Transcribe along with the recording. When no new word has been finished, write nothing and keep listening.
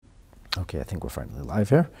Okay, I think we're finally live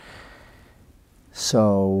here.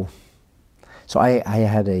 So I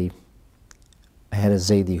had a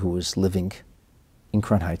Zaidi who was living in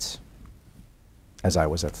Crown Heights, as I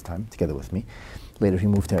was at the time, together with me. Later he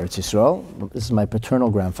moved to Eretz Yisrael. This is my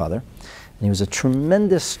paternal grandfather. And he was a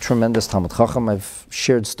tremendous, tremendous Talmid Chacham. I've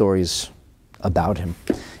shared stories about him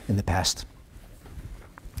in the past.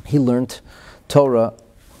 He learned Torah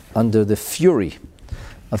under the fury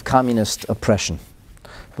of communist oppression.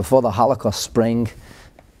 Before the Holocaust sprang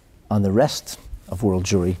on the rest of world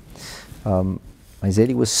Jewry, my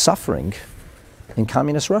Zaidi was suffering in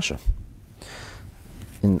communist Russia,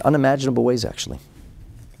 in unimaginable ways actually,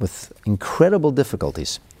 with incredible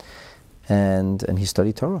difficulties. And he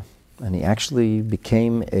studied Torah, and he actually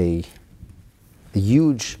became a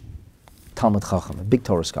huge Talmid Chacham, a big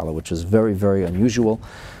Torah scholar, which was very, very unusual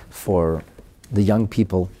for the young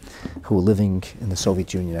people who were living in the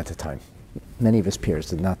Soviet Union at the time. Many of his peers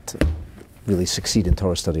did not really succeed in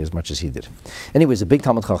Torah study as much as he did. Anyways, a big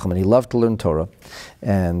Talmid Chacham, and he loved to learn Torah.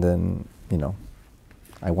 And then,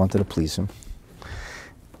 I wanted to please him,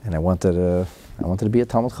 and I wanted to be a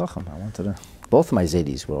Talmid Chacham. Both of my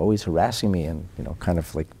Zaydis were always harassing me and kind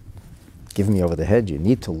of like giving me over the head. You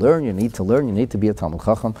need to learn. You need to learn. You need to be a Talmid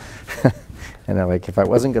Chacham. And if I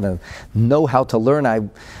wasn't going to know how to learn,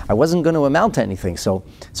 I wasn't going to amount to anything. So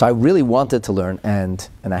I really wanted to learn, and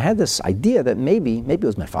I had this idea that maybe it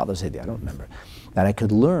was my father's idea, I don't remember, that I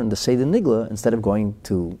could learn the Seder Nigla instead of going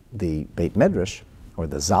to the Beit Medrash, or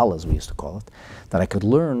the Zal as we used to call it, that I could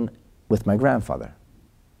learn with my grandfather.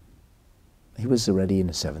 He was already in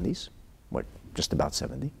his 70s, just about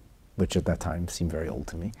 70, which at that time seemed very old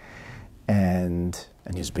to me. And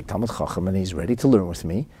he was a big Talmid Chacham, and he's ready to learn with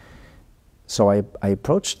me. So I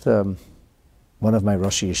approached one of my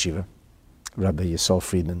Rosh Yeshiva, Rabbi Yisrael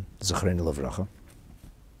Friedman, Zechreinu Livracha,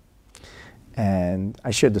 and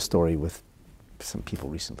I shared the story with some people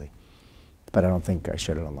recently, but I don't think I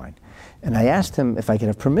shared it online. And I asked him if I could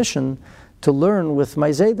have permission to learn with my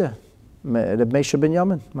Zayda, Rabbi Moshe ben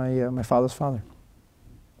Yamin, my father's father.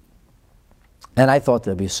 And I thought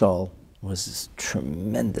Rabbi Yisrael was this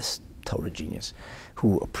tremendous Torah genius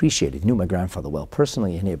who knew my grandfather well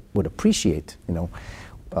personally, and he would appreciate,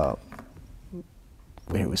 where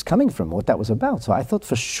he was coming from, what that was about. So I thought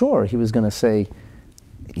for sure he was going to say,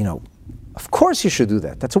 of course you should do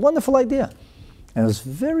that. That's a wonderful idea. And I was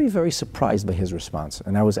very, very surprised by his response.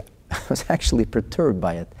 And I was actually perturbed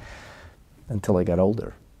by it until I got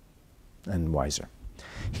older and wiser.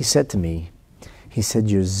 He said to me,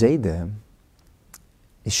 your Zayda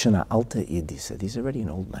is Shana Alta Id. He said, he's already an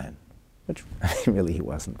old man. Which really he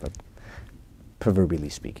wasn't, but proverbially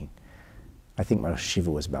speaking. I think my Rosh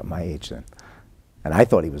Yeshiva was about my age then. And I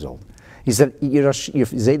thought he was old. He said, your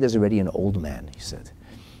Zayda is already an old man, he said.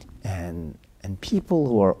 And people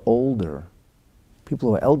who are older, people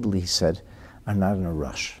who are elderly, he said, are not in a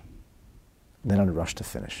rush. They're not in a rush to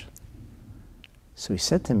finish. So he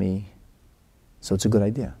said to me, so it's a good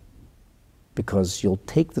idea, because you'll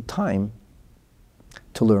take the time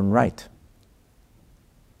to learn right,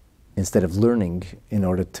 instead of learning in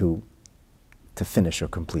order to finish or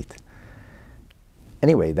complete.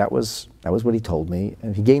 Anyway, that was what he told me,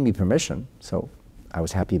 and he gave me permission, so I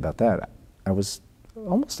was happy about that. I was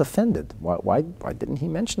almost offended. Why didn't he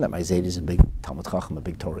mention that my Zaidi is a big Talmid Chacham, a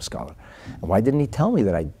big Torah scholar? And why didn't he tell me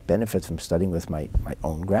that I benefit from studying with my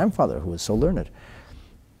own grandfather, who was so learned?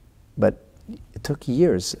 But it took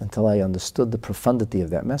years until I understood the profundity of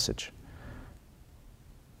that message.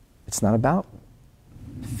 It's not about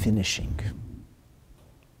finishing.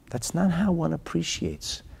 That's not how one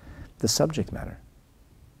appreciates the subject matter.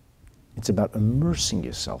 It's about immersing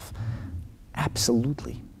yourself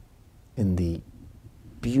absolutely in the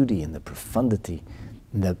beauty and the profundity,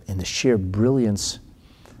 in the sheer brilliance,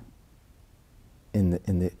 in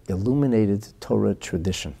the illuminated Torah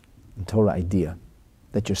tradition and Torah idea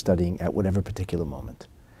that you're studying at whatever particular moment.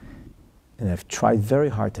 And I've tried very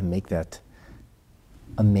hard to make that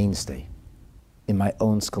a mainstay in my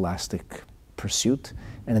own scholastic pursuit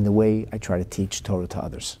and in the way I try to teach Torah to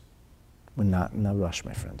others. We're not in a rush,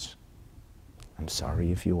 my friends. I'm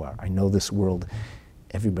sorry if you are. I know this world,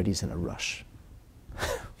 everybody's in a rush.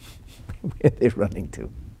 Where are they running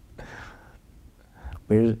to?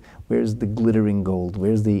 Where's the glittering gold?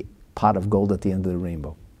 Where's the pot of gold at the end of the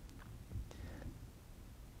rainbow?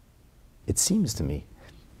 It seems to me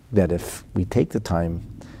that if we take the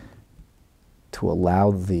time to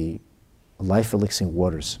allow the life-elixing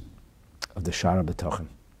waters of the Sha'ar HaBitachon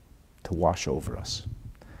to wash over us,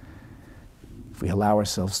 if we allow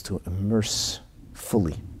ourselves to immerse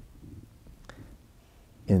fully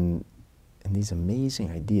in these amazing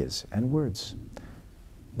ideas and words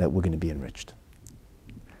that we're going to be enriched.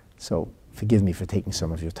 So forgive me for taking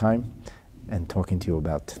some of your time and talking to you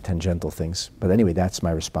about tangential things. But anyway, that's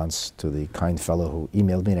my response to the kind fellow who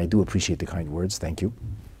emailed me, and I do appreciate the kind words. Thank you.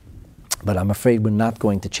 But I'm afraid we're not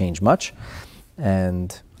going to change much,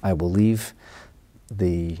 and I will leave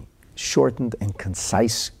the shortened and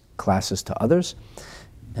concise classes to others.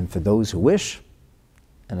 And for those who wish,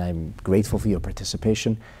 and I'm grateful for your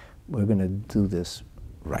participation, we're going to do this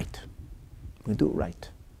right. We're going to do it right.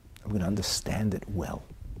 I'm going to understand it well,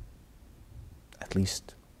 at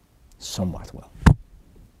least somewhat well.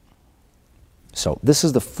 So this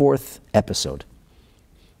is the 4th episode,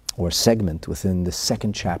 or segment, within the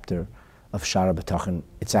 2nd chapter of Sha'ar HaBitachon.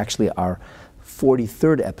 It's actually our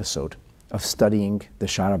 43rd episode of studying the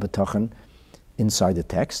Sha'ar HaBitachon inside the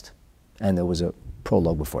text, and there was a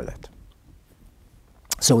prologue before that.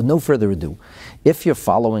 So with no further ado, if you're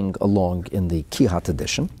following along in the Kihat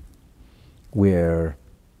edition, where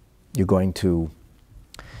you're going to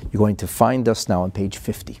find us now on page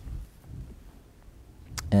 50.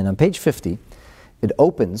 And on page 50, it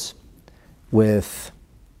opens with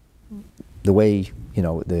the way,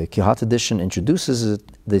 the Kihat edition introduces it,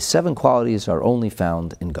 the 7 qualities are only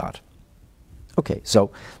found in God. Okay,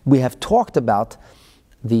 so we have talked about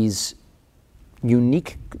these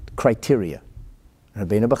unique criteria.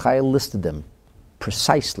 Rabbeinu Bachaya listed them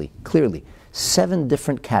precisely, clearly. 7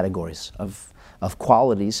 different categories of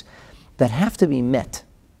qualities that have to be met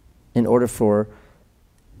in order for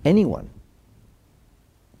anyone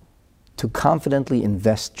to confidently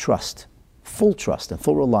invest trust, full trust and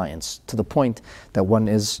full reliance, to the point that one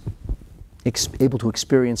is able to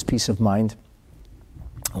experience peace of mind,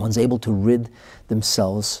 one's able to rid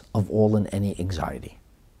themselves of all and any anxiety.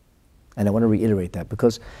 And I want to reiterate that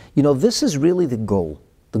because, this is really the goal.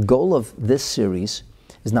 The goal of this series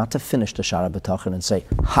is not to finish the Sha'ar HaBitachon and say,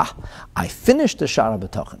 ha, I finished the Sha'ar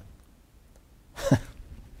HaBitachon.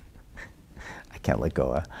 I can't let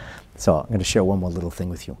go. So I'm going to share one more little thing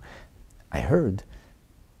with you. I heard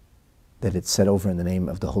that it's said over in the name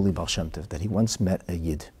of the holy Baal Shem Tov that he once met a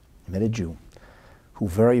Yid, met a Jew, who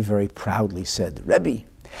very, very proudly said, Rebbe,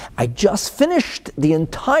 I just finished the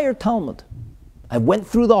entire Talmud. I went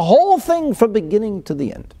through the whole thing from beginning to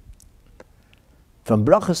the end, from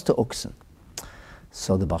brachas to oxen.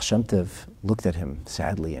 So the Baal Shem Tov looked at him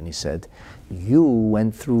sadly and he said, you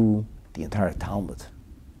went through the entire Talmud,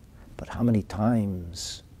 but how many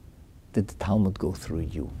times did the Talmud go through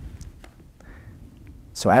you?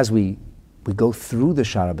 So as we go through the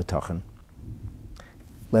Sha'ar HaBitachon,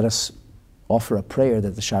 let us offer a prayer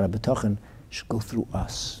that the Sha'ar HaBitachon should go through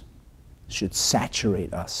us, should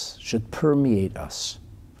saturate us, should permeate us.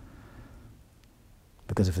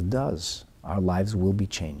 Because if it does, our lives will be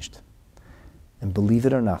changed. And believe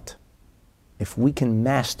it or not, if we can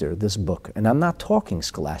master this book, and I'm not talking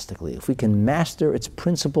scholastically, if we can master its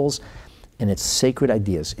principles and its sacred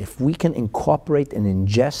ideas, if we can incorporate and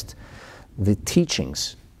ingest the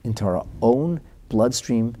teachings into our own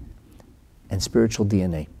bloodstream and spiritual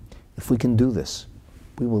DNA, if we can do this,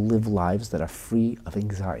 we will live lives that are free of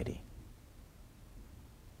anxiety.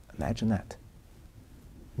 Imagine that.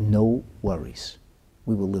 No worries.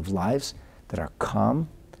 We will live lives that are calm,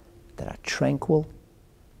 that are tranquil,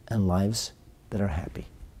 and lives that are happy.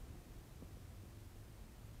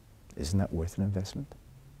 Isn't that worth an investment?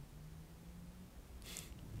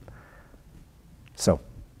 So,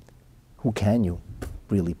 who can you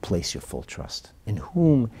really place your full trust? In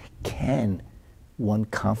whom can one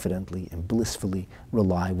confidently and blissfully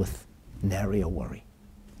rely with nary a worry?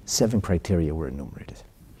 7 criteria were enumerated.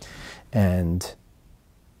 And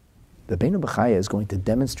the Rabbeinu Bachaya is going to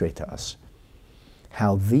demonstrate to us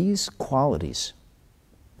how these qualities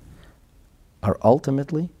are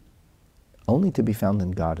ultimately only to be found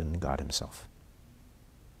in God and in God Himself.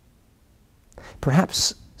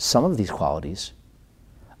 Perhaps some of these qualities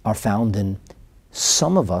are found in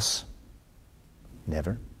some of us,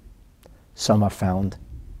 never. Some are found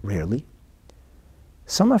rarely.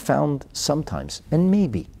 Some are found sometimes. And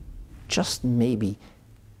maybe, just maybe,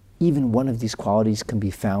 even one of these qualities can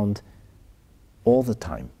be found all the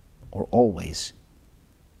time or always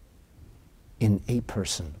in a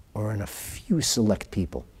person or in a few select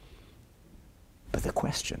people. But the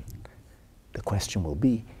question will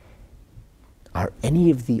be, are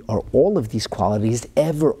all of these qualities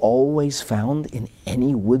ever always found in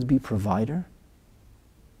any would-be provider?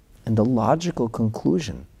 And the logical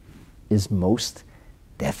conclusion is most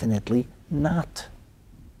definitely not,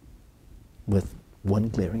 with one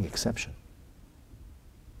glaring exception.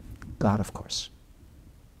 God, of course.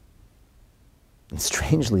 And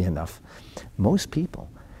strangely enough, most people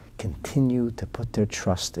continue to put their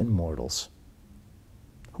trust in mortals.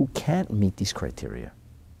 who can't meet these criteria.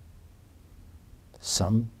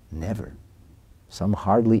 Some never. Some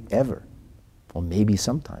hardly ever. Or maybe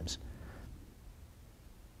sometimes.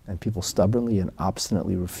 And people stubbornly and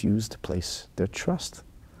obstinately refuse to place their trust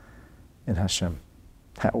in Hashem.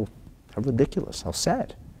 How ridiculous, how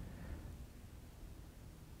sad.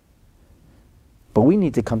 But we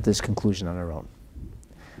need to come to this conclusion on our own.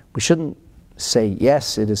 We shouldn't say,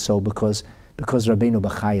 yes, it is so because Rabbeinu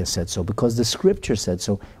Bachaya said so, because the scripture said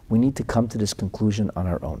so. We need to come to this conclusion on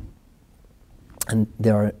our own. And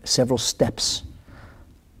there are several steps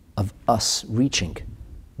of us reaching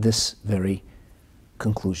this very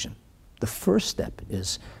conclusion. The first step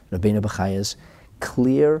is Rabbeinu Bachaya's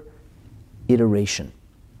clear iteration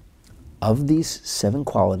of these 7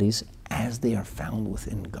 qualities as they are found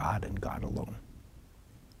within God and God alone,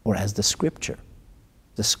 or as the scripture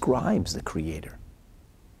describes the Creator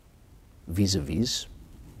vis-a-vis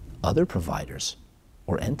other providers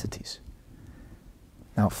or entities.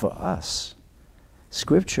 Now for us,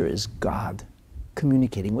 scripture is God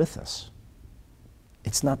communicating with us.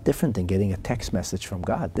 It's not different than getting a text message from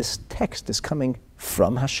God. This text is coming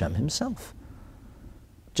from Hashem himself.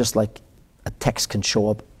 Just like a text can show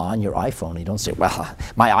up on your iPhone. You don't say, well,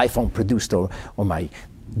 my iPhone produced or my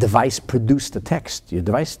device produced a text. Your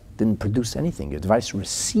device didn't produce anything. Your device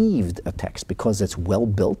received a text because it's well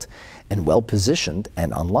built and well positioned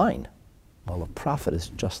and online. Well, a prophet is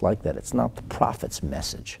just like that. It's not the prophet's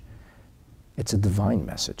message. It's a divine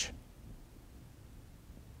message.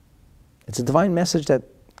 It's a divine message that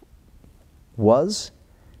was,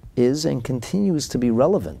 is, and continues to be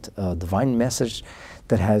relevant. A divine message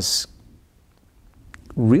that has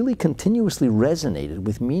really continuously resonated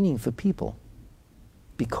with meaning for people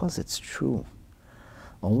because it's true.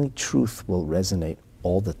 Only truth will resonate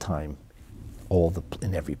all the time,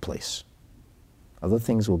 in every place. Other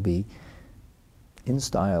things will be in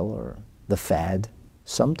style or the fad,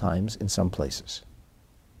 sometimes in some places.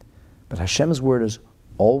 But Hashem's word is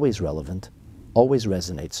always relevant, always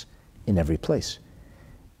resonates in every place.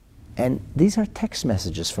 And these are text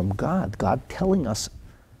messages from God, God telling us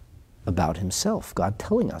about himself, God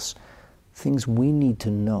telling us things we need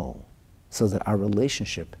to know so that our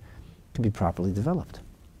relationship can be properly developed.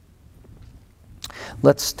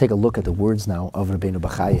 Let's take a look at the words now of Rabbeinu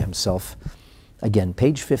Bachaya himself. Again,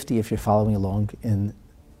 page 50 if you're following along in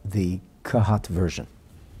the Kahat version.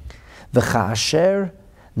 V'cha'asher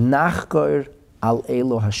nachkor al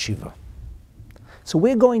elo hashiva. So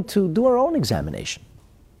we're going to do our own examination.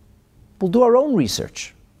 We'll do our own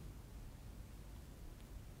research.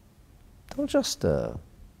 Don't just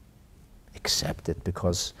accept it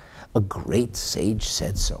because a great sage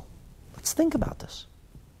said so. Let's think about this.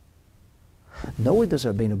 Nowhere does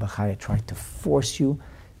Rabbeinu Bachaya try to force you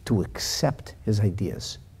to accept his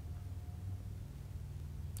ideas.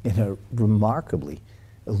 In a remarkably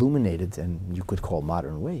illuminated and you could call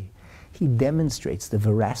modern way, he demonstrates the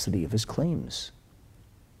veracity of his claims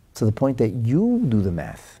to the point that you do the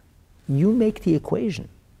math, you make the equation,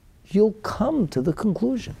 you'll come to the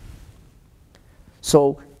conclusion.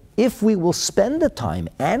 So if we will spend the time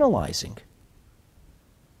analyzing,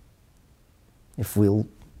 if we'll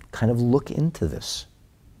kind of look into this,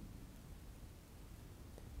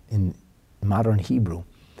 in modern Hebrew,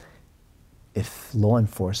 if law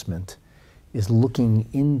enforcement is looking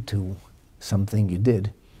into something you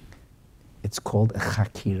did, it's called a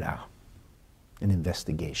chakira, an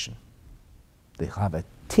investigation. They have a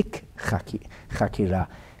tik chakira,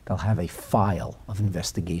 they'll have a file of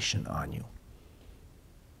investigation on you.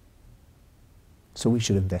 So we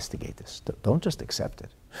should investigate this. Don't just accept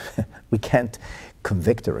it. We can't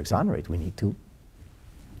convict or exonerate. We need to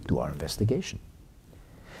do our investigation.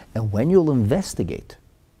 And when you'll investigate,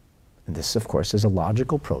 and this of course is a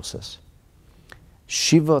logical process,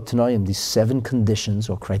 Shiva Tanoim, these 7 conditions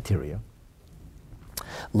or criteria,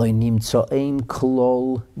 Lo nimtzo'eim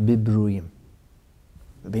klol bibruim.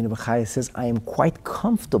 Rabbeinu Bachaya says, I am quite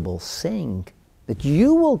comfortable saying that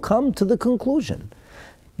you will come to the conclusion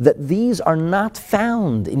that these are not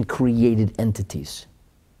found in created entities.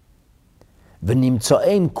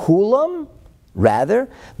 V'nimtzo'eim kulam, rather,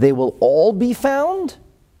 they will all be found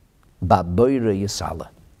ba'boire yisala,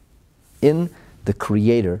 in the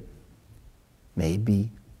Creator may be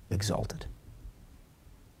exalted.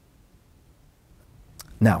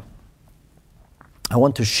 Now, I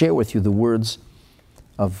want to share with you the words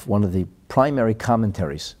of one of the primary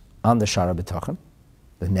commentaries on the Sha'ar HaBitachon,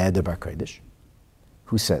 the Neder Bar Kodesh,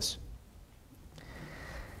 who says,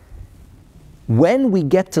 when we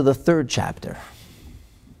get to the 3rd chapter,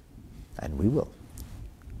 and we will,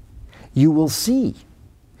 you will see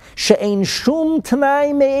She'ein shum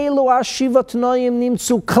t'nai me'elu ashiva t'noim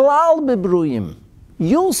nimtzu klal bebruyim.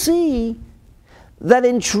 You'll see that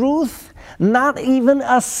in truth, not even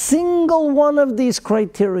a single one of these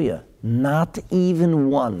criteria, not even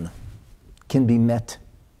one, can be met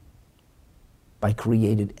by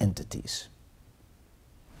created entities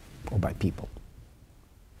or by people.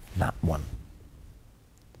 Not one.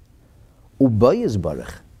 Ubayis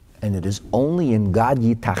barach, and it is only in God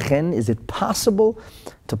Yitachen is it possible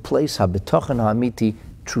to place HaBitachon HaAmiti,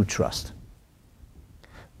 true trust.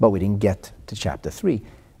 But we didn't get to chapter 3.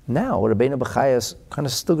 Now, Rabbeinu Bachaya is kind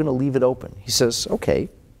of still going to leave it open. He says, okay,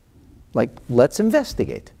 let's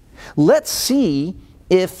investigate. Let's see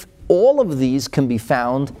if all of these can be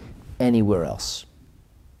found anywhere else.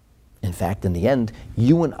 In fact, in the end,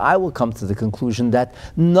 you and I will come to the conclusion that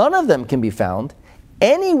none of them can be found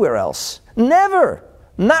anywhere else. Never.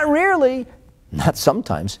 Not rarely. Not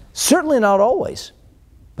sometimes. Certainly not always.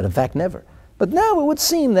 But in fact, never. But now it would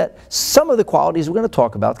seem that some of the qualities we're going to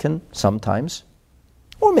talk about can sometimes,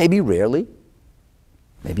 or maybe rarely,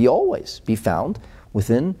 maybe always, be found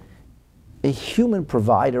within a human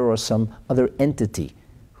provider or some other entity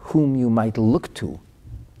whom you might look to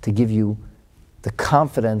give you the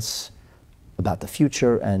confidence about the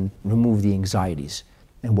future and remove the anxieties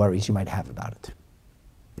and worries you might have about it.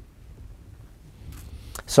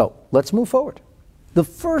 So let's move forward. The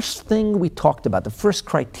first thing we talked about, the first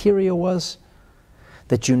criteria was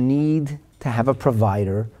that you need to have a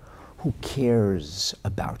provider who cares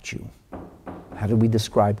about you. How did we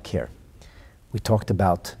describe care? We talked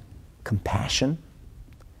about compassion,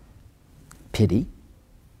 pity.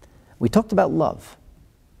 We talked about love.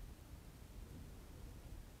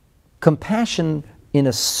 Compassion, in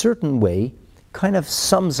a certain way, kind of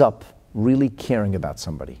sums up really caring about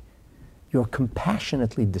somebody. You're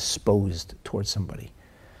compassionately disposed towards somebody.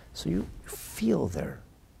 So you feel their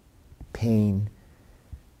pain,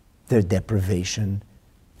 their deprivation,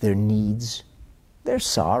 their needs, their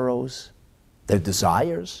sorrows, their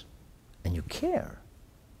desires, and you care.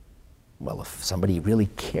 Well, if somebody really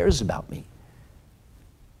cares about me,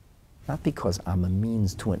 not because I'm a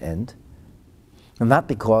means to an end, and not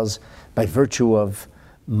because by virtue of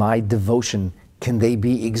my devotion can they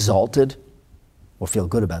be exalted or feel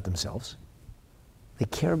good about themselves. They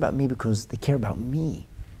care about me because they care about me.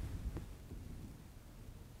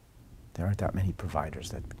 There aren't that many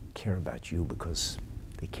providers that care about you because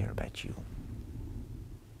they care about you.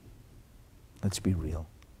 Let's be real.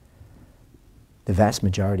 The vast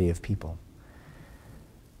majority of people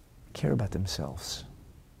care about themselves.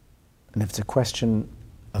 And if it's a question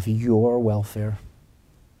of your welfare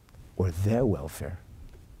or their welfare,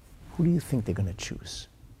 who do you think they're going to choose?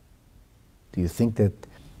 Do you think that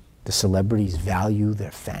the celebrities value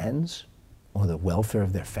their fans or the welfare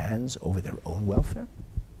of their fans over their own welfare?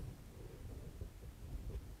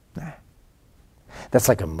 Nah. That's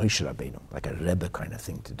like a Moshe Rabbeinu, like a Rebbe kind of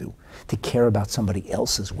thing to do, to care about somebody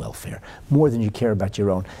else's welfare more than you care about your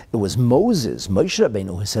own. It was Moses, Moshe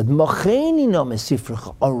Rabbeinu, who said, "Macheni no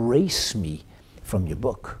mesifrecha," erase me from your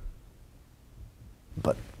book,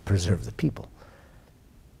 but preserve the people.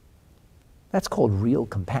 That's called real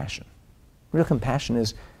compassion. Real compassion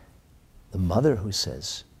is the mother who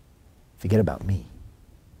says, forget about me.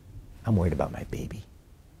 I'm worried about my baby.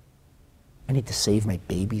 I need to save my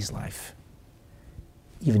baby's life,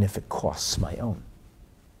 even if it costs my own.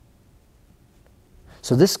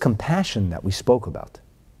 So this compassion that we spoke about,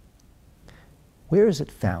 where is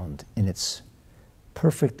it found in its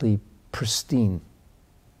perfectly pristine,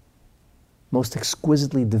 most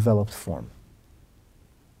exquisitely developed form?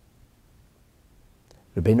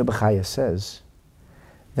 Rabbeinu Bachaya says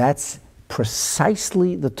that's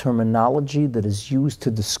precisely the terminology that is used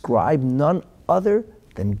to describe none other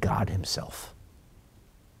than God Himself,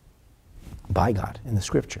 by God in the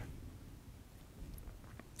Scripture.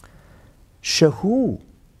 Shehu,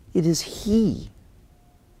 it is He,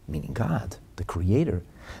 meaning God, the Creator.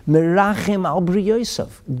 Merachem al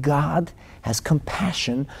briyosav, God has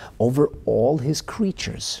compassion over all His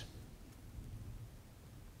creatures.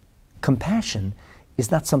 Compassion is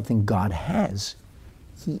not something God has.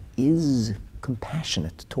 He is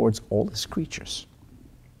compassionate towards all His creatures.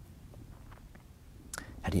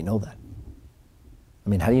 How do you know that? I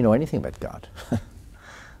mean, how do you know anything about God? I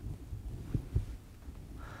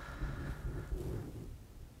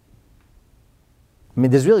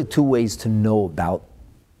mean, there's really two ways to know about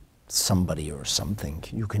somebody or something.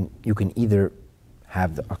 You can either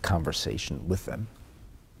have a conversation with them.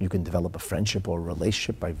 You can develop a friendship or a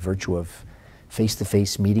relationship by virtue of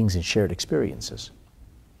face-to-face meetings and shared experiences.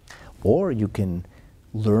 Or you can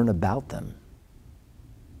learn about them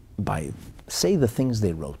by say the things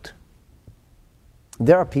they wrote.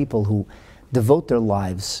 There are people who devote their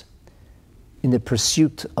lives in the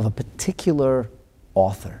pursuit of a particular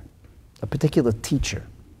author, a particular teacher.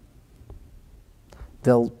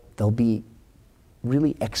 They'll be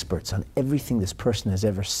really experts on everything this person has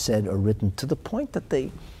ever said or written, to the point that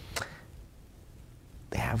they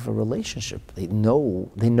have a relationship. They know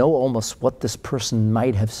almost what this person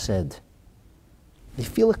might have said. They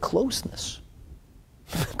feel a closeness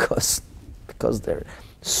because they're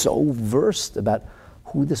so versed about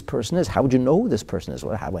who this person is. How would you know who this person is?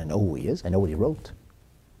 Well, how do I know who he is? I know what he wrote.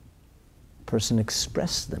 A person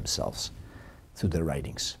expressed themselves through their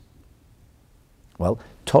writings. Well,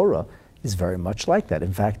 Torah is very much like that.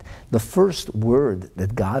 In fact, the first word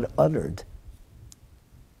that God uttered,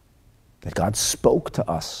 that God spoke to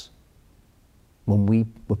us when we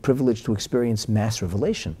were privileged to experience mass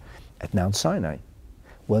revelation at Mount Sinai,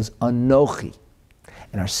 was Anochi.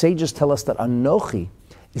 And our sages tell us that Anochi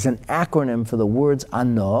is an acronym for the words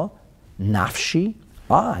Ano, Nafshi,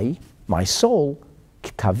 I, my soul,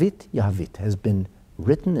 Ktavit Yahavit, has been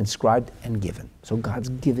written, inscribed, and given. So God's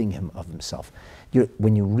giving him of himself.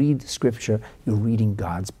 When you read Scripture, you're reading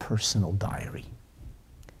God's personal diary.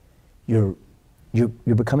 You're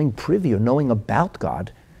becoming privy, you're knowing about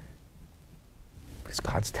God, because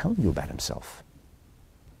God's telling you about himself.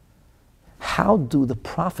 How do the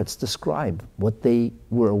prophets describe what they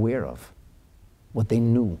were aware of, what they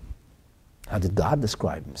knew? How did God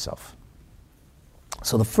describe himself?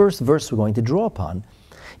 So the first verse we're going to draw upon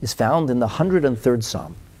is found in the 103rd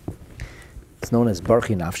Psalm. It's known as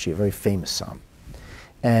Barchi Nafshi, a very famous psalm.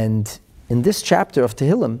 And in this chapter of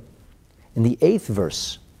Tehillim, in the 8th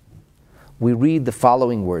verse, we read the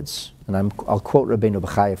following words, and I'll quote Rabbeinu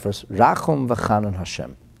Bachaya first. Rachom v'chanan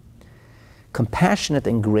Hashem. Compassionate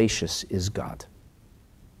and gracious is God.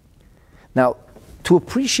 Now, to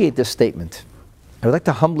appreciate this statement, I would like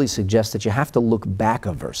to humbly suggest that you have to look back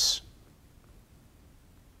a verse.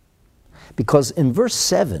 Because in verse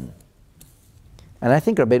 7, and I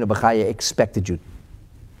think Rabbeinu Bachaya expected you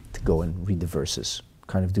to go and read the verses,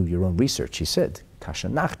 kind of do your own research. He said, Kasha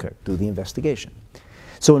Nachker, do the investigation.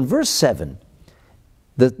 So in verse 7,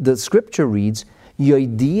 the scripture reads,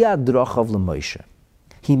 Yoidia drochav l'Moshe.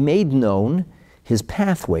 He made known his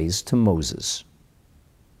pathways to Moses.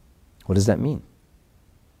 What does that mean?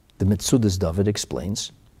 The Metzudas David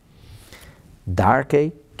explains,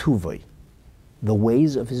 Darkei Tuvoi, the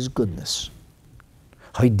ways of his goodness.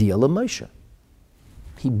 Hoidia l'Moshe.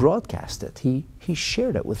 He broadcast it. He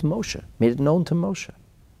shared it with Moshe, made it known to Moshe.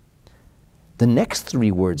 The next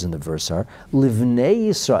three words in the verse are, Livnei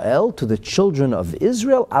Yisrael, to the children of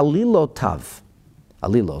Israel, Alilo Tav.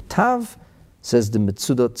 Alilo Tav, says the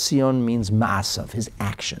Mitzudot Tzion, means Maasav, his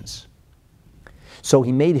actions. So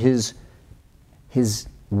he made his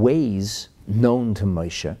ways known to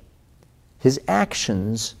Moshe, his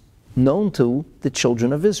actions known to the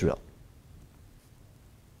children of Israel.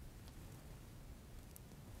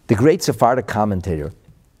 The great Sephardic commentator,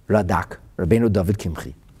 Radak, Rabbeinu David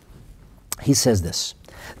Kimchi, he says this,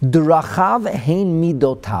 D'rachav hein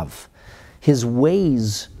midotav. His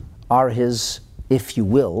ways are his, if you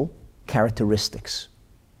will, characteristics.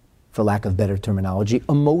 For lack of better terminology,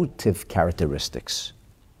 emotive characteristics.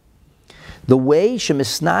 The way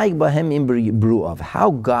shemisnaig bahem imbru of how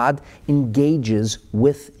God engages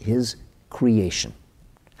with his creation.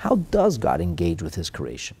 How does God engage with his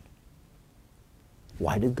creation?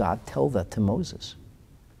 Why did God tell that to Moses?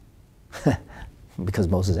 Because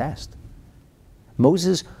Moses asked.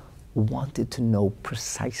 Moses wanted to know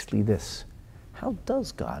precisely this. How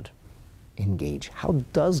does God engage? How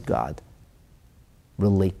does God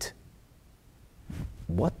relate?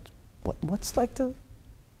 What's like the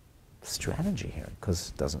strategy here? Because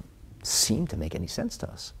it doesn't seem to make any sense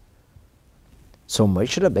to us. So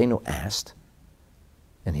Moshe Rabbeinu asked,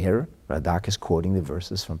 and here Radak is quoting the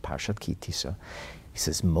verses from Parshat Ki Tisa. He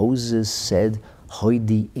says, Moses said,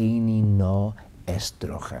 Hoidi eini no es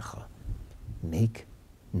drochecha. Make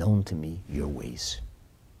known to me your ways.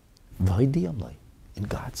 V'hoidi amlai. And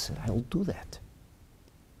God said, I will do that.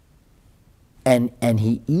 And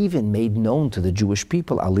he even made known to the Jewish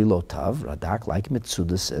people, Alilotav, Radak, like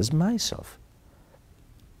Metzuda says, myself.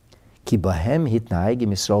 Ki bahem hitnaeg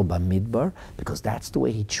im Yisrael bamidbar, because that's the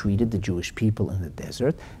way he treated the Jewish people in the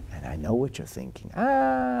desert. And I know what you're thinking.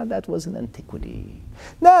 That was in antiquity.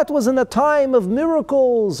 That was in a time of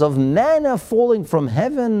miracles, of manna falling from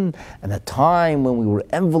heaven, and a time when we were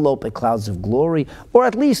enveloped by clouds of glory, or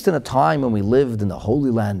at least in a time when we lived in the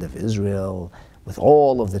Holy Land of Israel, with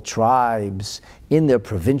all of the tribes in their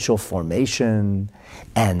provincial formation,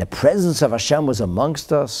 and the presence of Hashem was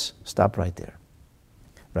amongst us. Stop right there.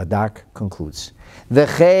 Radak concludes,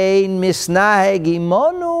 V'chein misnaheg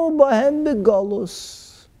imonu bahem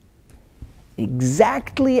begolus.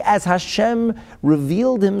 Exactly as Hashem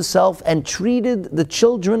revealed himself and treated the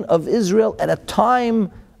children of Israel at a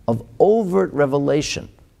time of overt revelation,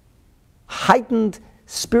 heightened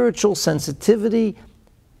spiritual sensitivity,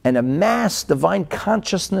 and a mass divine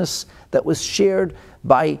consciousness that was shared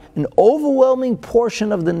by an overwhelming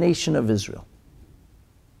portion of the nation of Israel.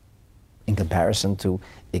 In comparison to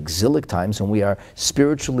exilic times when we are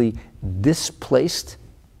spiritually displaced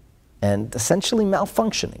and essentially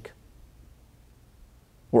malfunctioning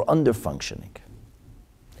or underfunctioning.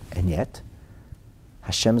 And yet,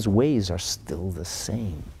 Hashem's ways are still the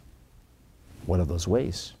same. What are those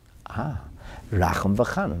ways? Racham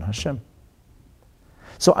v'chanan Hashem.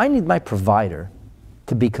 So I need my provider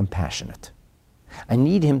to be compassionate. I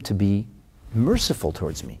need him to be merciful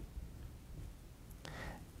towards me.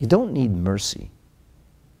 You don't need mercy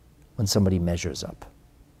when somebody measures up.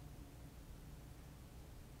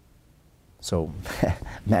 So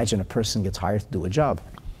imagine a person gets hired to do a job.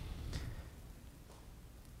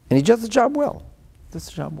 And he does the job well.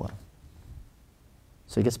 So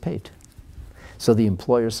he gets paid. So the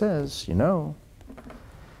employer says, I'm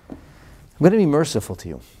going to be merciful to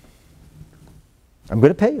you. I'm going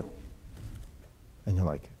to pay you. And you're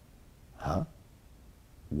like, huh?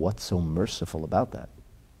 What's so merciful about that?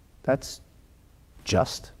 That's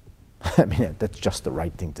just. That's just the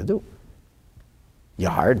right thing to do. You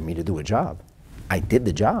hired me to do a job. I did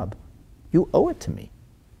the job. You owe it to me.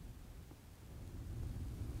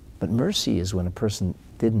 But mercy is when a person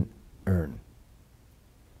didn't earn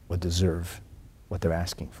or deserve what they're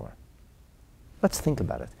asking for. Let's think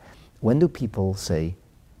about it. When do people say,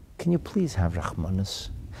 can you please have rachmanus?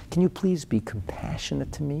 Can you please be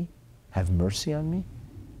compassionate to me? Have mercy on me?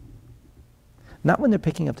 Not when they're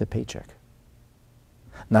picking up their paycheck.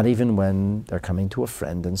 Not even when they're coming to a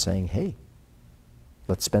friend and saying, hey,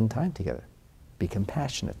 let's spend time together. Be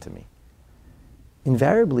compassionate to me.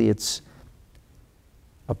 Invariably, it's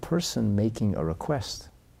a person making a request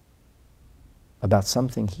about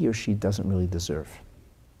something he or she doesn't really deserve.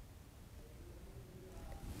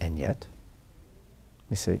 And yet,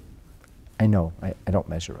 we say, I know, I don't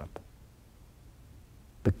measure up.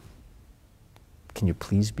 But can you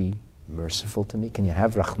please be merciful to me? Can you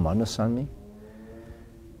have rachmanus on me?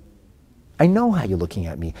 I know how you're looking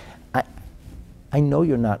at me. I know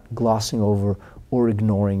you're not glossing over or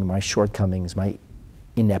ignoring my shortcomings, my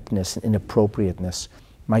ineptness, inappropriateness,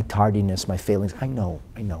 my tardiness, my failings. I know.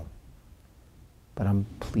 But I'm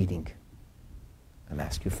pleading. I'm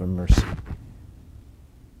asking you for mercy.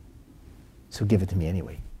 So give it to me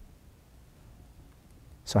anyway.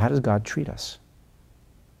 So how does God treat us?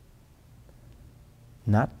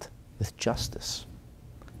 Not with justice,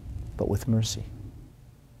 but with mercy.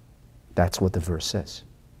 That's what the verse says.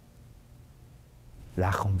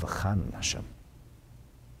 Rachum v'chanan Hashem.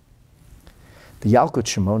 The Yalkut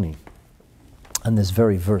Shimoni, on this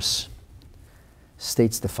very verse,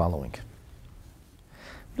 states the following.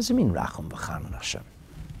 What does it mean, Rachum v'chanan Hashem?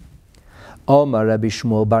 Omar Rabbi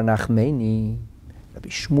Shmuel bar Nachmeni, Rabbi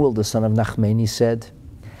Shmuel, the son of Nachmeni, said,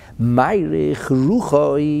 Mayrich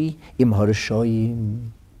ruchoi im harashoyim.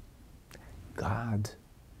 God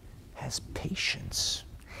has patience.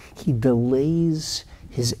 He delays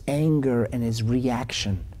his anger and his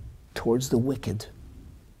reaction towards the wicked.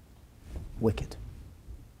 Wicked.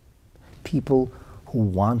 People who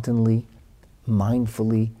wantonly,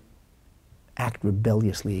 mindfully act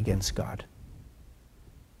rebelliously against God.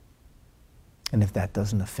 And if that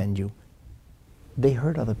doesn't offend you, they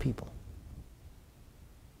hurt other people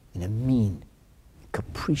in a mean,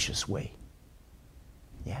 capricious way.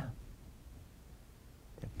 Yeah.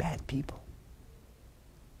 They're bad people.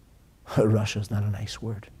 Russia is not a nice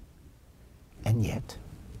word. And yet,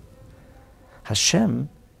 Hashem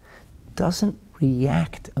doesn't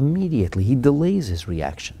react immediately. He delays his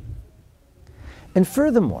reaction. And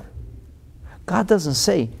furthermore, God doesn't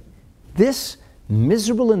say, this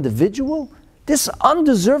miserable individual, this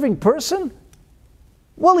undeserving person,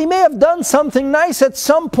 well, he may have done something nice at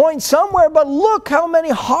some point somewhere, but look how many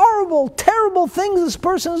horrible, terrible things this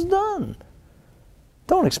person has done.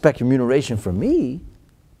 Don't expect remuneration from me.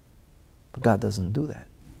 But God doesn't do that.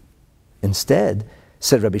 Instead,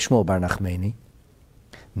 said Rabbi Shmuel bar Nachmeni,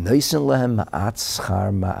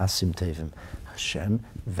 Hashem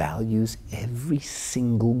values every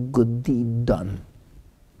single good deed done,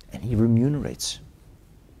 and he remunerates.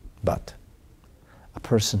 But a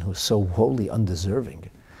person who is so wholly undeserving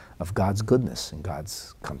of God's goodness and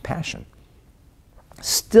God's compassion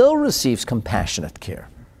still receives compassionate care.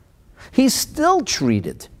 He's still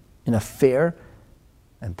treated in a fair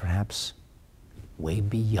and perhaps way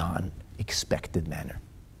beyond expected manner.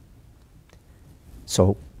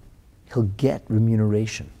 So he'll get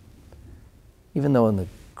remuneration, even though in the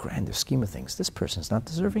grander scheme of things, this person is not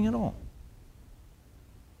deserving at all.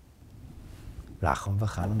 Racham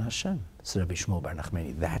v'chanun Hashem, said Rabbi Shmuel Bar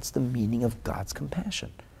Nachmani. That's the meaning of God's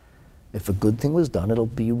compassion. If a good thing was done, it'll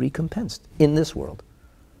be recompensed in this world.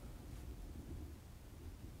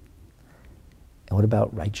 And what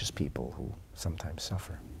about righteous people who sometimes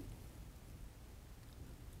suffer?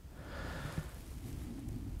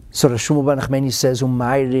 So Rabbi Shmuel Bar Nachmani says,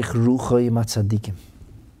 "Umayrich ruchoi matzadikim."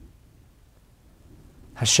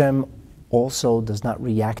 Hashem also does not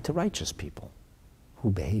react to righteous people who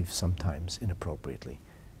behave sometimes inappropriately.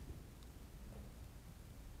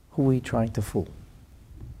 Who are we trying to fool?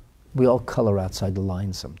 We all color outside the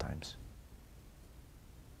lines sometimes.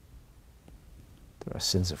 There are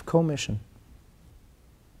sins of commission.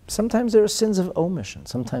 Sometimes there are sins of omission.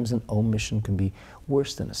 Sometimes an omission can be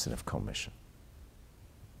worse than a sin of commission.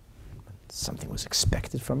 Something was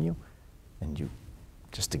expected from you and you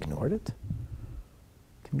just ignored it.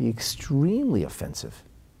 It can be extremely offensive,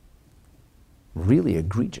 really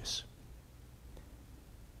egregious.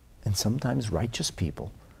 And sometimes righteous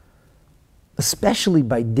people, especially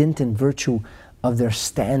by dint and virtue of their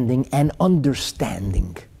standing and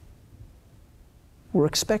understanding, were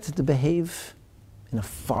expected to behave in a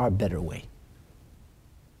far better way.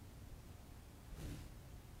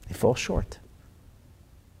 They fall short.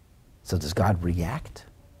 So does God react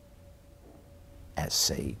as,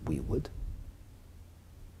 say, we would?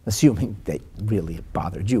 Assuming that really it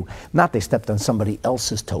bothered you. Not they stepped on somebody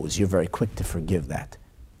else's toes. You're very quick to forgive that.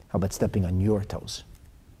 How about stepping on your toes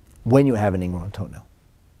when you have an ingrown toenail?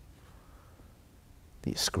 Do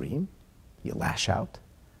you scream? You lash out?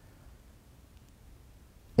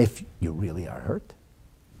 If you really are hurt?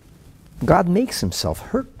 God makes himself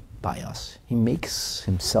hurt by us. He makes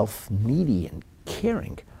himself needy and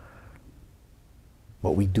caring.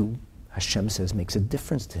 What we do, Hashem says, makes a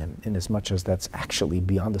difference to him, in as much as that's actually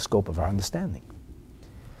beyond the scope of our understanding.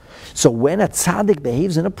 So when a tzaddik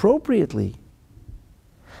behaves inappropriately,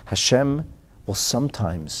 Hashem will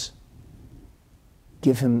sometimes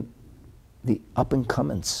give him the up and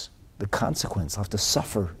comings, the consequence. He'll have to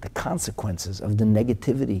suffer the consequences of the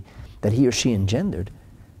negativity that he or she engendered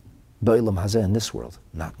Ba'olam hazeh, in this world,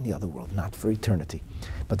 not in the other world, not for eternity.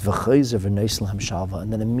 But v'chayzer v'neis lahem shalva,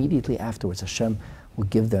 and then immediately afterwards Hashem will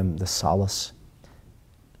give them the solace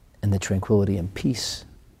and the tranquility and peace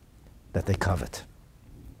that they covet.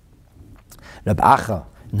 Rabbi Acha,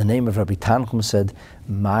 in the name of Rabbi Tanchum, said,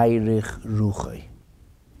 Mayrich ruchai.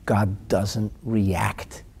 God doesn't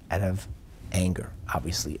react out of anger,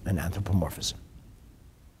 obviously an anthropomorphism.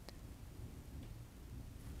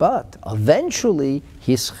 But eventually,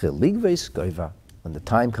 when the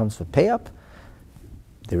time comes for pay up,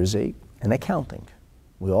 there is an accounting.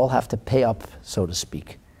 We all have to pay up, so to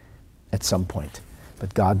speak, at some point.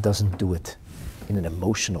 But God doesn't do it in an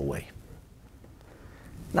emotional way.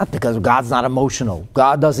 Not because God's not emotional.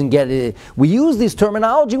 God doesn't get it. We use this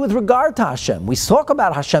terminology with regard to Hashem. We talk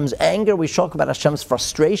about Hashem's anger. We talk about Hashem's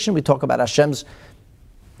frustration. We talk about Hashem's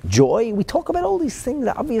joy. We talk about all these things.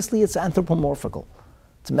 Obviously, it's anthropomorphical.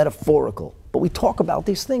 It's metaphorical. But we talk about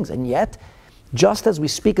these things. And yet, just as we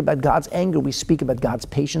speak about God's anger, we speak about God's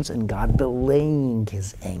patience and God delaying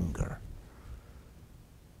his anger.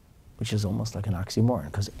 Which is almost like an oxymoron,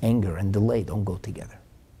 because anger and delay don't go together.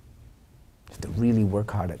 You have to really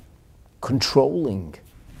work hard at controlling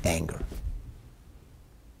anger.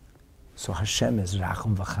 So Hashem is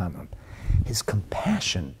Rachum V'Chanun. His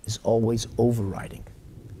compassion is always overriding.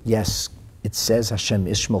 Yes, it says Hashem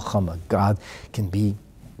Ish Milchama. God can be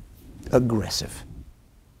aggressive,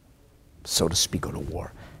 so to speak, go to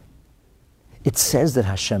war. It says that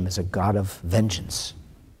Hashem is a God of vengeance.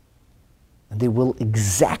 And they will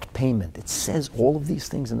exact payment. It says all of these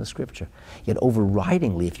things in the scripture. Yet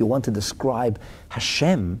overridingly, if you want to describe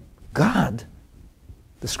Hashem, God,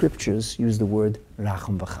 the scriptures use the word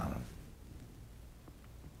Rachum V'Chanun.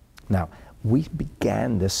 Now, we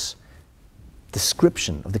began this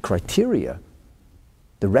description of the criteria,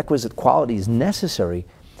 the requisite qualities necessary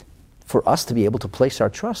for us to be able to place our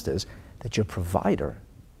trust is that your provider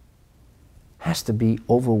has to be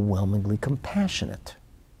overwhelmingly compassionate.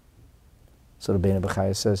 So Rabbeinu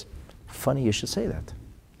Bachaya says, funny you should say that.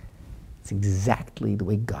 It's exactly the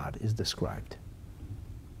way God is described.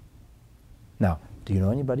 Now, do you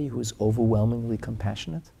know anybody who is overwhelmingly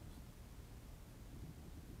compassionate?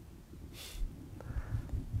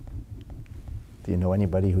 Do you know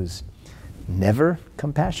anybody who's never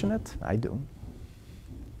compassionate? I do.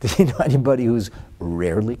 Do you know anybody who's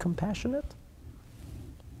rarely compassionate?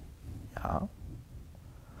 Yeah.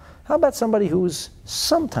 How about somebody who's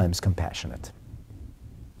sometimes compassionate?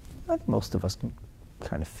 I think most of us can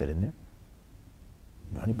kind of fit in there.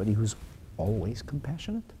 Anybody who's always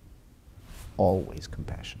compassionate? Always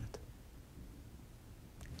compassionate.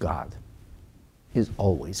 God is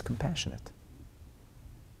always compassionate.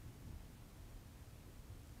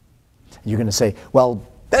 You're going to say, well,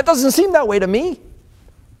 that doesn't seem that way to me.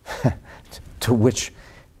 To which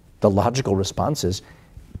the logical response is,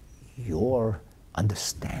 your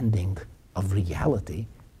understanding of reality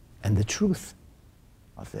and the truth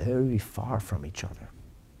are very far from each other.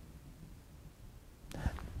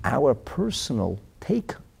 Our personal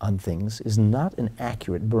take on things is not an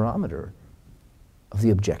accurate barometer of the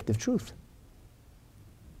objective truth.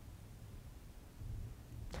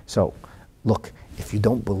 So, look, if you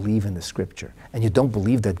don't believe in the scripture, and you don't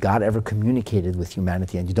believe that God ever communicated with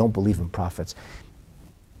humanity, and you don't believe in prophets,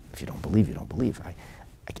 if you don't believe, you don't believe.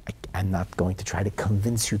 I'm not going to try to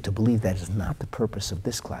convince you to believe. That is not the purpose of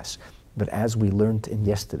this class. But as we learned in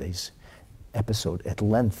yesterday's episode at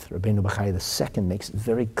length, Rabbeinu Bachaya II makes it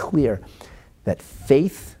very clear that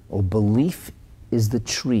faith or belief is the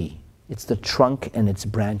tree. It's the trunk and its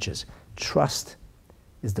branches. Trust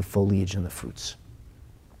is the foliage and the fruits.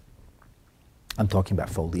 I'm talking about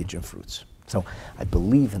foliage and fruits. So I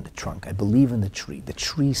believe in the trunk. I believe in the tree. The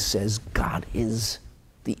tree says God is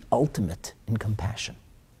the ultimate in compassion.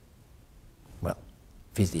 Well,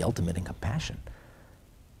 if he's the ultimate in compassion,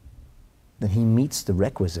 then he meets the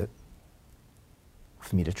requisite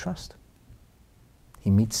for me to trust. He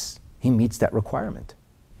meets that requirement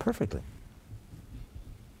perfectly.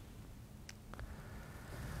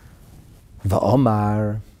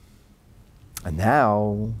 Va'omar. And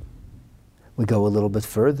now we go a little bit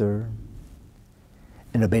further.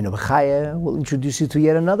 And Rabbeinu Bachaya will introduce you to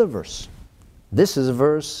yet another verse. This is a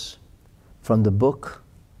verse from the book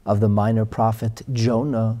of the minor prophet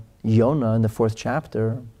Jonah in the 4th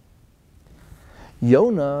chapter.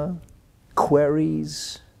 Jonah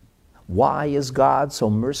queries, why is God so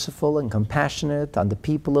merciful and compassionate on the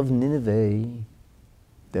people of Nineveh?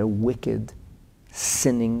 They're wicked,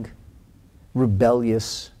 sinning,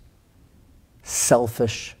 rebellious,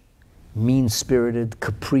 selfish, mean-spirited,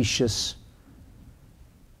 capricious,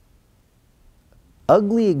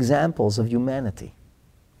 ugly examples of humanity.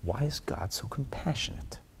 Why is God so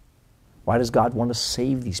compassionate? Why does God want to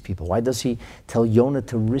save these people? Why does he tell Jonah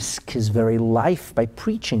to risk his very life by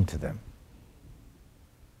preaching to them?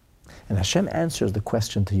 And Hashem answers the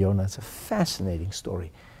question to Jonah. It's a fascinating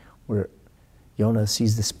story where Jonah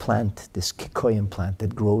sees this plant, this kikoyim plant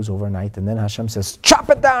that grows overnight, and then Hashem says, chop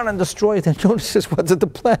it down and destroy it. And Jonah says, what did the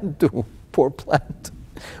plant do? Poor plant.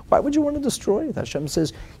 Why would you want to destroy it? Hashem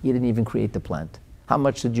says, you didn't even create the plant. How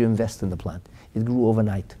much did you invest in the plant? It grew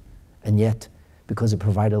overnight. And yet, because it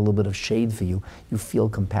provided a little bit of shade for you, you feel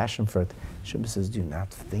compassion for it. Hashem says, do you not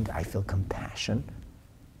think I feel compassion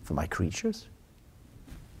for my creatures?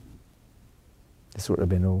 This is what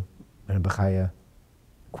Rabbeinu Bachaya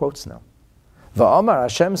quotes now. Va'amar,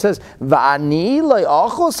 Hashem says, Va'ani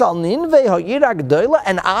lo'achos al Ninveh ha'ir ha'gdola,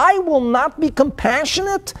 and I will not be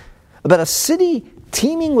compassionate about a city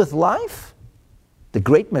teeming with life, the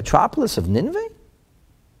great metropolis of Nineveh?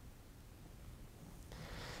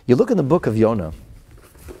 You look in the book of Jonah,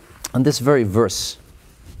 on this very verse,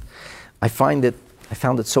 I found it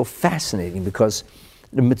so fascinating because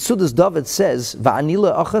the Metzudas David says, Va'ani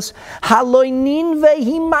lo'achos haloi Ninveh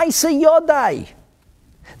hi ma'aseh yodai.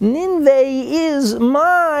 Nineveh is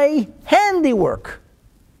my handiwork.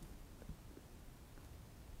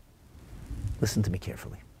 Listen to me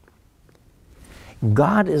carefully.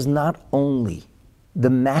 God is not only the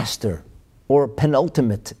master or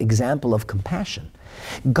penultimate example of compassion.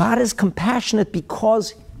 God is compassionate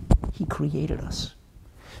because he created us.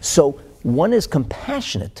 So one is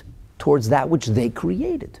compassionate towards that which they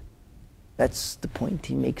created. That's the point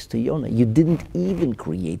he makes to Jonah. You didn't even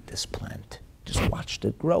create this plant. Just watched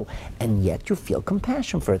it grow. And yet you feel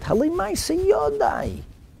compassion for it. Halei ma'aseh yodai.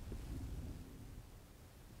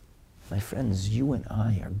 My friends, you and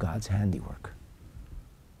I are God's handiwork.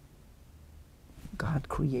 God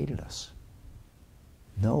created us.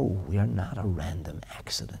 No, we are not a random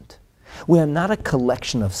accident. We are not a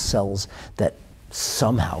collection of cells that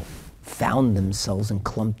somehow found themselves and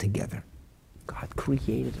clumped together. God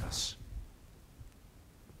created us.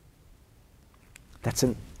 That's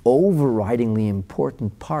an overridingly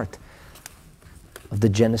important part of the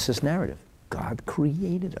Genesis narrative. God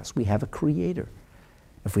created us. We have a creator.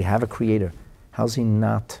 If we have a creator, how's he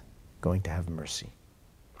not going to have mercy?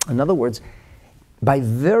 In other words, by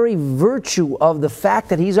very virtue of the fact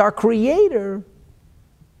that he's our creator,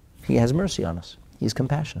 he has mercy on us. He's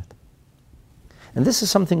compassionate. And this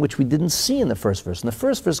is something which we didn't see in the first verse. In the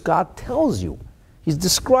first verse, God tells you. He's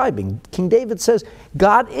describing. King David says,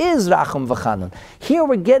 God is Racham V'Chanan. Here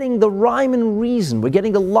we're getting the rhyme and reason. We're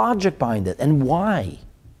getting the logic behind it. And why?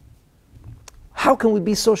 How can we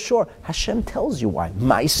be so sure? Hashem tells you why.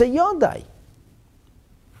 Ma'aseh Yodai.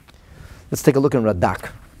 Let's take a look in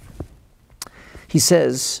Radak. He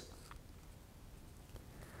says,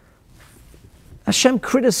 Hashem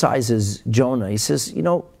criticizes Jonah. He says,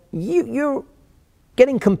 you're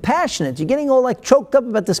getting compassionate. You're getting all like choked up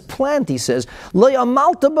about this plant, he says. You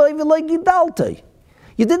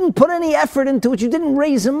didn't put any effort into it. You didn't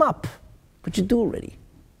raise him up. But you do already.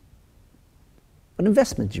 What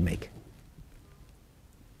investment did you make?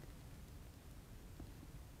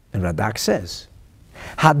 And Radak says,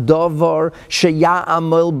 Hadavar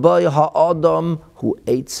sheya'amel bay ha'adam hu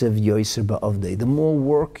eitzev yoser ba'avdei. The more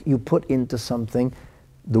work you put into something,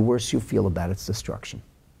 the worse you feel about its destruction,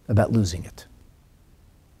 about losing it.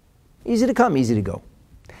 Easy to come, easy to go.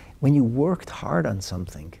 When you worked hard on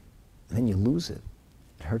something, and then you lose it,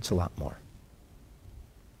 it hurts a lot more.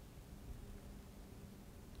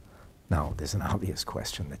 Now, there's an obvious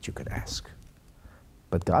question that you could ask.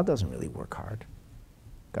 But God doesn't really work hard.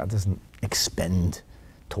 God doesn't expend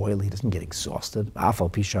toil. He doesn't get exhausted.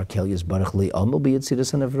 We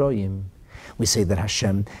say that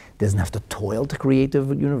Hashem doesn't have to toil to create the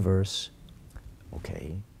universe.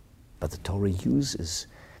 Okay, but the Torah uses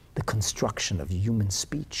the construction of human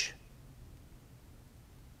speech.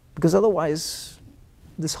 Because otherwise,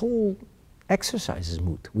 this whole exercise is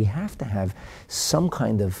moot. We have to have some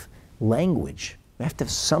kind of language. We have to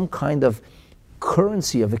have some kind of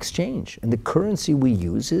currency of exchange. And the currency we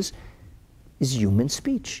use is human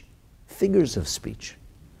speech, figures of speech.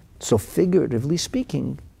 So figuratively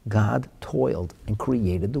speaking, God toiled and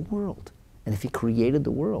created the world. And if he created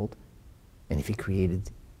the world, and if he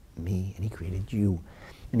created me, and he created you,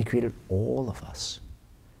 and he created all of us,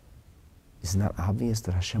 isn't that obvious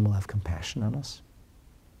that Hashem will have compassion on us?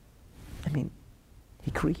 I mean,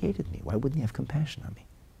 he created me. Why wouldn't he have compassion on me?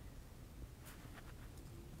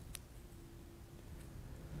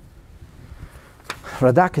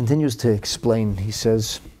 Radak continues to explain. He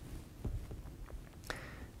says,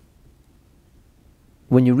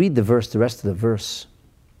 when you read the verse, the rest of the verse,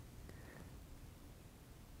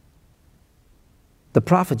 the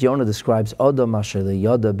prophet Yonah describes Adam asher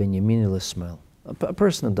le'yada ben yamin l'smel, a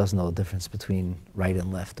person who doesn't know the difference between right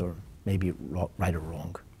and left, or maybe right or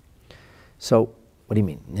wrong. So, what do you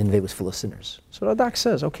mean? Nineveh was full of sinners. So Radak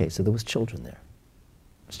says, okay, so there was children there.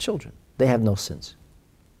 There's children. They have no sins.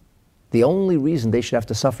 The only reason they should have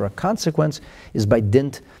to suffer a consequence is by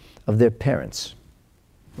dint of their parents.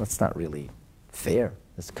 That's not really fair.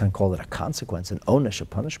 Let's kind of call it a consequence, an onesh, a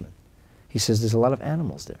punishment. He says there's a lot of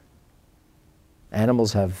animals there.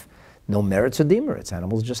 Animals have no merits or demerits.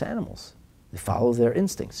 Animals are just animals. They follow their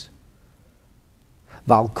instincts.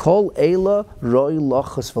 Val kol eila roi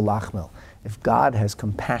lochus v'lachmel. If God has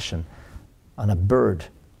compassion on a bird,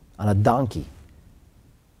 on a donkey,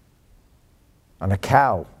 on a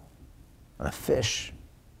cow, on a fish,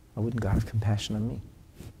 why wouldn't God have compassion on me?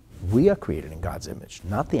 We are created in God's image,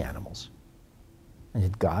 not the animals. And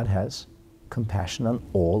yet God has compassion on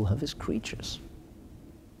all of his creatures.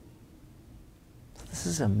 So this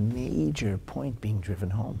is a major point being driven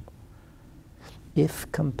home.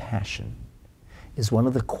 If compassion is one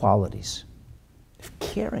of the qualities, if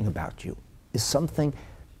caring about you is something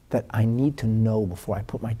that I need to know before I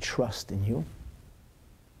put my trust in you,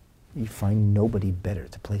 you find nobody better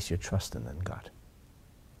to place your trust in than God.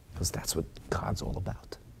 Because that's what God's all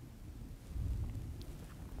about.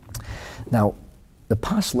 Now, the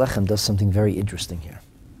Pas Lechem does something very interesting here.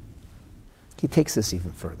 He takes this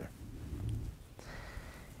even further.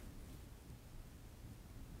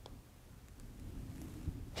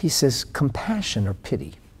 He says compassion or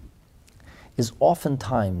pity is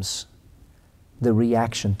oftentimes the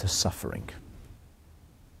reaction to suffering.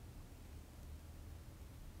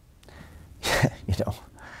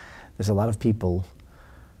 There's a lot of people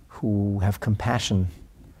who have compassion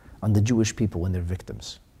on the Jewish people when they're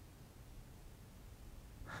victims.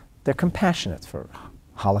 They're compassionate for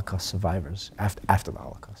Holocaust survivors after the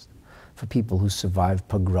Holocaust, for people who survived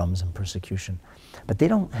pogroms and persecution. But they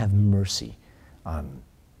don't have mercy on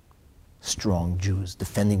strong Jews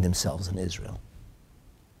defending themselves in Israel.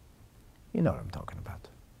 You know what I'm talking about.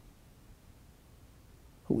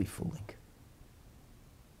 Who are we fooling?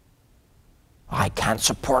 I can't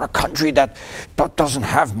support a country that doesn't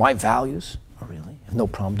have my values. Oh, really? I have no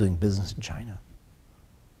problem doing business in China.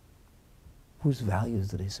 Whose values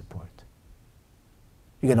do they support?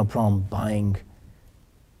 You got no problem buying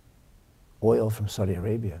oil from Saudi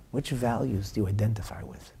Arabia. Which values do you identify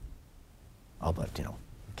with? Oh, but I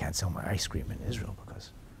can't sell my ice cream in Israel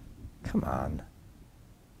because, come on.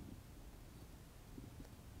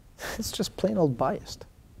 It's just plain old biased.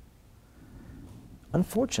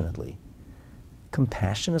 Unfortunately,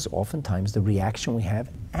 compassion is oftentimes the reaction we have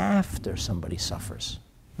after somebody suffers,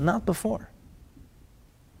 not before.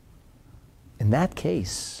 In that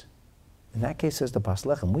case, says the Pas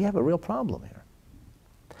Lechem, we have a real problem here.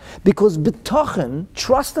 Because Bitachon,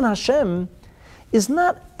 trust in Hashem, is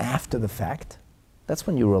not after the fact. That's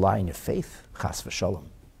when you rely on your faith, chas v'sholom,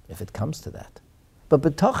 if it comes to that. But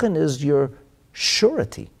Bitachon is your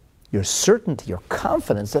surety, your certainty, your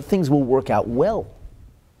confidence that things will work out well.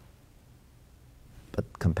 But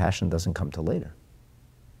compassion doesn't come till later.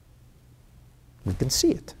 We can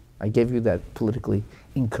see it. I gave you that politically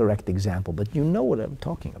incorrect example, but you know what I'm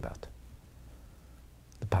talking about.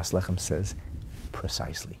 The Pas Lechem says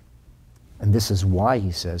precisely. And this is why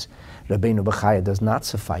he says Rabbeinu Bachaya does not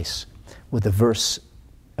suffice with the verse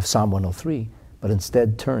of Psalm 103, but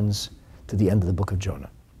instead turns to the end of the book of Jonah.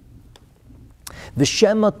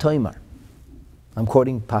 V'shema toimar. I'm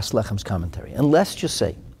quoting Pas Lechem's commentary. And let's just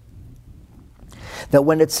say that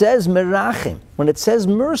when it says merachim, when it says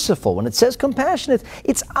merciful, when it says compassionate,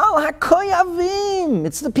 it's al hakoyavim.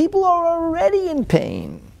 It's the people who are already in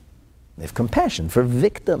pain. They have compassion for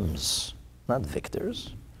victims, not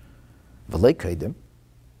victors. V'lei keidim,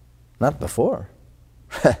 not before.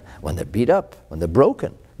 When they're beat up, when they're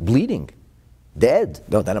broken, bleeding, dead.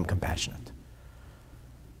 No, then I'm compassionate.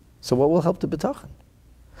 So what will help the Bitachon?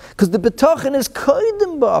 Because the Bitachon is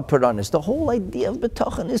koidim ba'aparanis. The whole idea of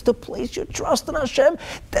Bitachon is to place your trust in Hashem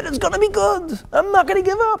that it's going to be good. I'm not going to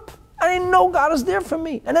give up. I know God is there for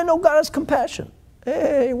me. And I know God has compassion.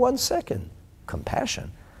 Hey, 1 second.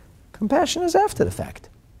 Compassion? Compassion is after the fact.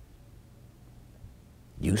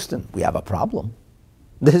 Houston, we have a problem.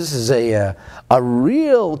 This is a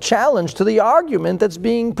real challenge to the argument that's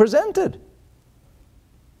being presented.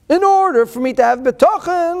 In order for me to have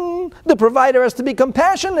Bitachon, the provider has to be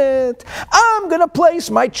compassionate. I'm going to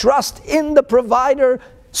place my trust in the provider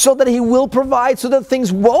so that he will provide, so that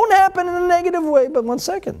things won't happen in a negative way. But 1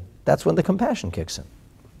 second, that's when the compassion kicks in.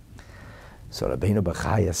 So Rabbeinu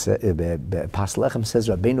Bachaya, Pas Lechem says,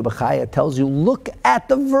 Rabbeinu Bachaya tells you, look at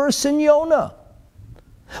the verse in Yonah.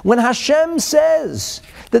 When Hashem says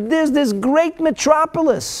that there's this great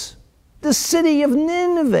metropolis, the city of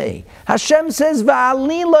Nineveh, Hashem says,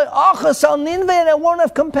 "Va'ali lo achas al Nineveh," and I won't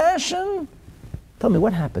have compassion. Tell me,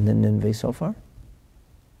 what happened in Nineveh so far?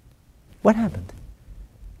 What happened?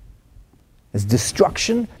 Has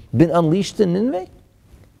destruction been unleashed in Nineveh?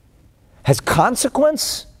 Has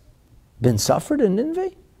consequence been suffered in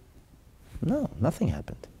Nineveh? No, nothing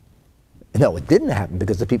happened. No, it didn't happen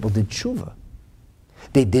because the people did tshuva.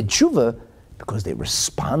 They did tshuva because they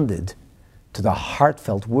responded to the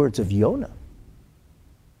heartfelt words of Yonah.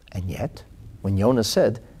 And yet, when Yonah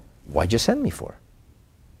said, "Why'd you send me for?"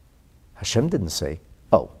 Hashem didn't say,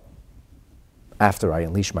 "Oh, after I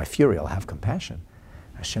unleash my fury, I'll have compassion."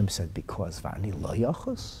 Hashem said, "Because v'ani lo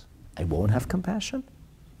yachos, I won't have compassion."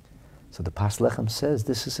 So the Pas Lechem says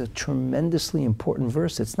this is a tremendously important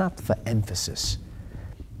verse. It's not for emphasis.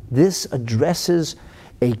 This addresses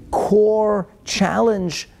a core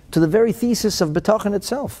challenge to the very thesis of Bitachon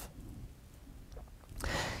itself.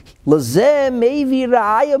 For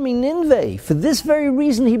this very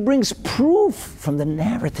reason, he brings proof from the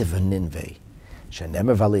narrative of Nineveh.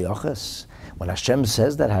 When Hashem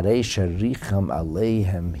says that,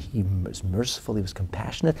 he was merciful, he was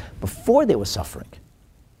compassionate before they were suffering.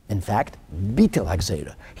 In fact, bitel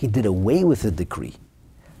hagzeira, he did away with the decree.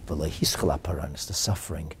 The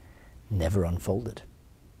suffering never unfolded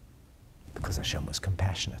because Hashem was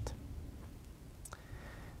compassionate.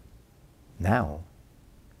 Now,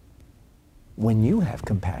 when you have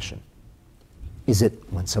compassion, is it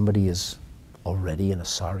when somebody is already in a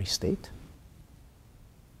sorry state?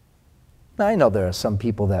 Now, I know there are some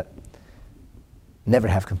people that never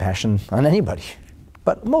have compassion on anybody,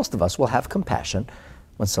 but most of us will have compassion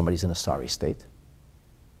when somebody's in a sorry state.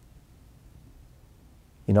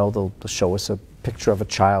 You know, they'll show us a picture of a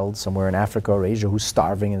child somewhere in Africa or Asia who's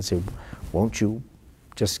starving and say, "Won't you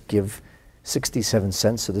just give 67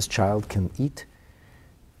 cents so this child can eat?"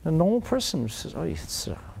 A normal person says, "Oh,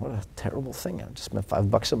 what a terrible thing. I just spent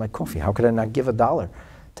 $5 on my coffee. How could I not give $1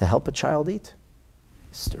 to help a child eat?"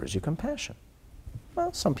 It stirs your compassion.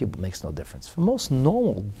 Well, some people it makes no difference. For most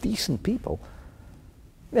normal, decent people,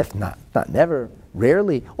 if not never,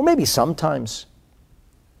 rarely, or maybe sometimes,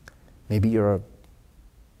 maybe you're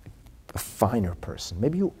a finer person.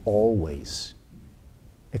 Maybe you always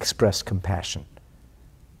express compassion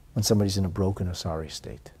when somebody's in a broken or sorry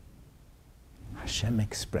state. Hashem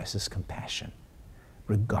expresses compassion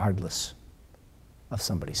regardless of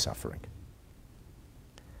somebody's suffering.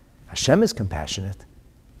 Hashem is compassionate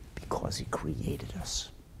because He created us.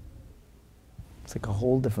 It's like a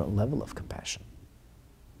whole different level of compassion.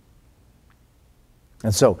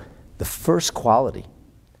 And so, the first quality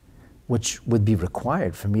which would be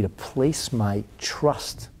required for me to place my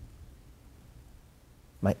trust,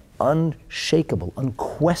 my unshakable,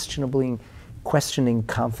 unquestionably questioning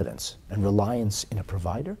confidence and reliance in a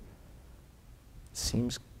provider,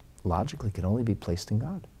 seems logically can only be placed in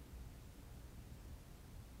God.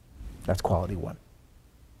 That's quality one.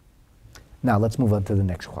 Now let's move on to the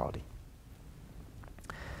next quality.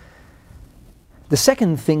 The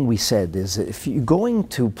second thing we said is that if you're going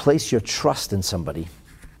to place your trust in somebody,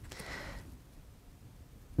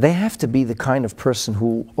 they have to be the kind of person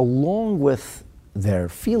who, along with their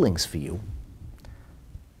feelings for you,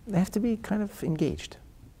 they have to be kind of engaged,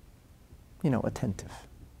 attentive,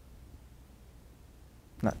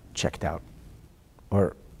 not checked out,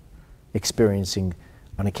 or experiencing,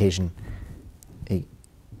 on occasion, a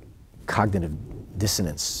cognitive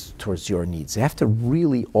dissonance towards your needs. They have to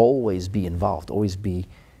really always be involved, always be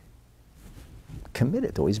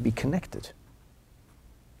committed, always be connected.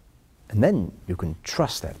 And then you can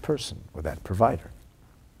trust that person or that provider.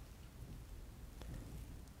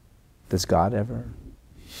 Does God ever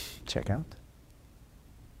check out?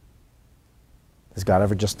 Does God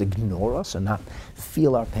ever just ignore us and not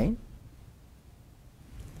feel our pain?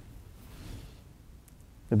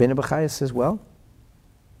 Rabbeinu Bachaya says, well,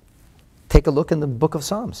 take a look in the book of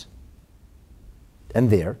Psalms. And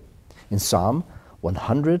there, in Psalm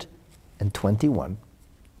 121,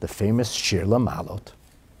 the famous Shir LaMalot,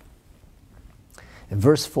 in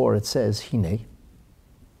verse 4 it says, Hine,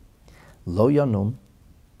 lo yanum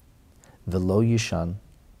velo yishan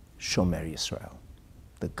shomer Yisrael.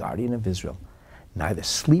 The guardian of Israel neither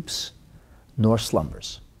sleeps nor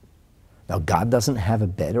slumbers. Now God doesn't have a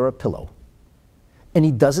bed or a pillow, and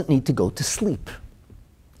He doesn't need to go to sleep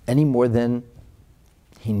any more than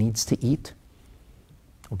He needs to eat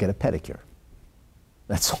or get a pedicure.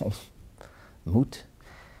 That's all. Moot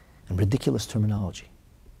and ridiculous terminology.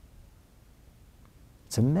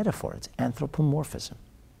 It's a metaphor, it's anthropomorphism.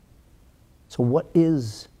 So what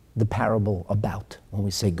is the parable about when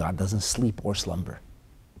we say God doesn't sleep or slumber?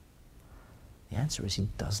 The answer is He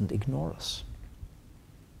doesn't ignore us.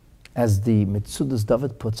 As the Metzudas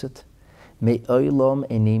David puts it, Me'olam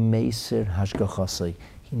eni meiser hashgachasai.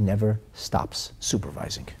 He never stops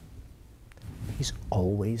supervising. He's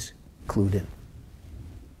always clued in.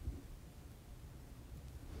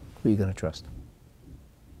 Who are you going to trust?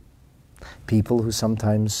 People who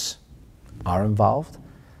sometimes are involved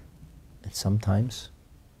and sometimes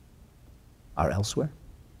are elsewhere?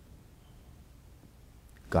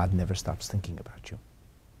 God never stops thinking about you.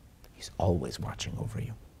 He's always watching over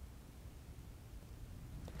you.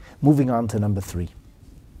 Moving on to number 3.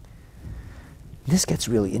 This gets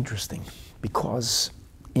really interesting because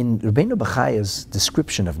in Rabbeinu Bachaya's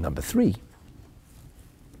description of number 3,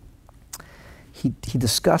 he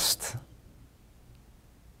discussed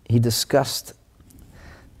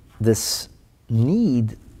this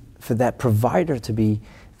need for that provider to be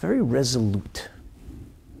very resolute.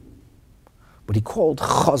 What he called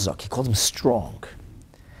chazak, he called him strong.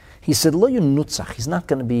 He said, lo yunutzach, he's not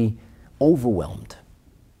going to be overwhelmed.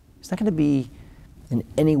 He's not going to be in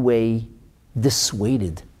any way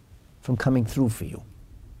dissuaded from coming through for you.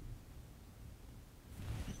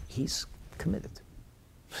 He's committed.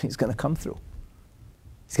 He's going to come through.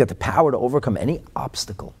 He's got the power to overcome any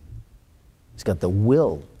obstacle. He's got the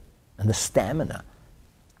will and the stamina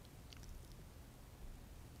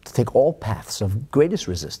to take all paths of greatest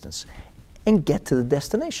resistance and get to the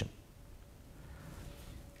destination.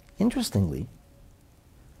 Interestingly,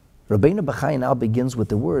 Rabbeinu Bachaya now begins with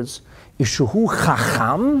the words, Ishuhu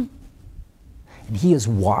chacham, and he is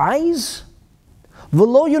wise,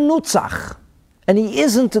 v'lo yunutzach, and he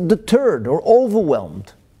isn't deterred or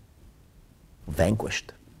overwhelmed,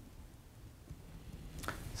 vanquished.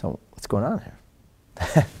 So what's going on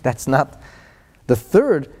here? That's not, the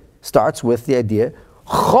third starts with the idea,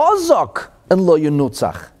 chazak and lo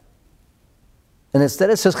yunutzach. And instead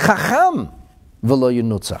it says, chacham v'lo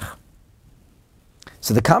yunutzach.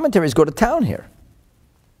 So the commentaries go to town here.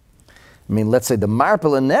 I mean, let's say the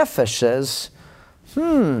Marpel Nefesh says,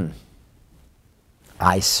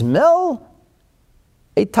 I smell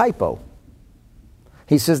a typo.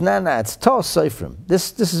 He says, nah, it's Tos Seifrim.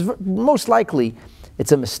 This is most likely,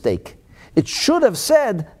 it's a mistake. It should have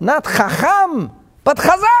said, not chacham, but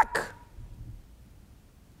chazak.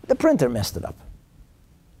 The printer messed it up.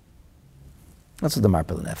 That's what the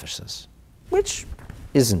Marpel Nefesh says, which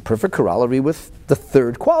is in perfect corollary with the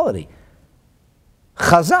third quality.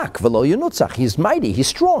 Chazak v'lo yunutzach. He's mighty, he's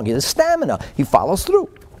strong, he has stamina, he follows through.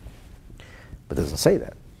 But it doesn't say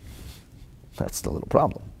that. That's the little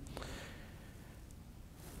problem.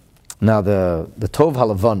 Now the Tov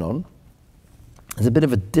HaLevanon is a bit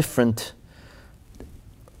of a different,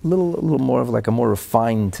 little more of like a more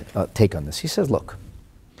refined take on this. He says, look,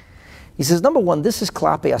 he says, number one, this is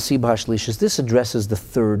klape asib hashlishis. This addresses the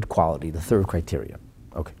third quality, the third criteria.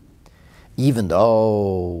 Okay. Even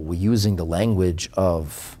though we're using the language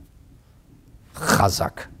of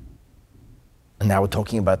chazak, and now we're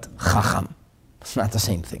talking about chacham, it's not the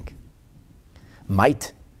same thing.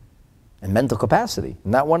 Might and mental capacity,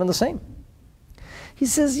 not one and the same. He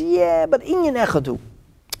says, yeah, but inyan echadu.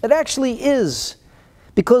 It actually is,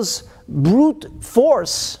 because brute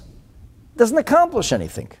force doesn't accomplish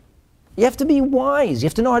anything. You have to be wise. You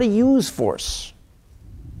have to know how to use force.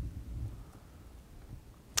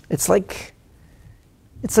 It's like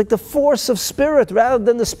the force of spirit rather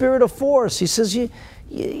than the spirit of force. He says, when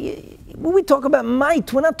we talk about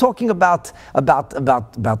might, we're not talking about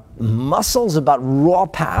muscles, about raw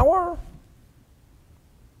power.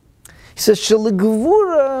 He says,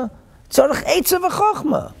 "Shelegvura tzarich eitza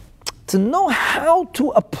v'chachma." To know how to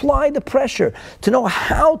apply the pressure, to know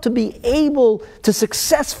how to be able to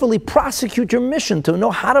successfully prosecute your mission, to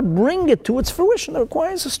know how to bring it to its fruition, it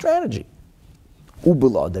requires a strategy.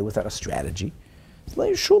 Ubelade, without a strategy,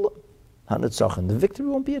 the victory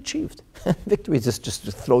won't be achieved. Victory is just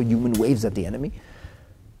to throw human waves at the enemy.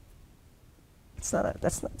 It's not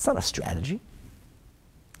a strategy.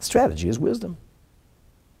 Strategy is wisdom.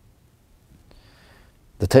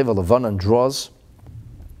 The Teva Levanon draws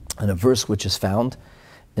on a verse which is found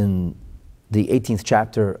in the 18th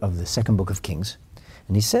chapter of the second book of Kings.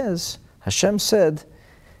 And he says, Hashem said,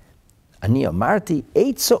 Ani amarti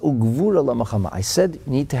eitza ugvura lamachama. I said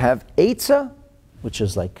you need to have eitza, which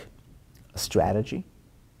is like a strategy.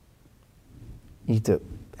 You need to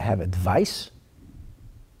have advice,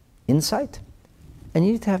 insight, and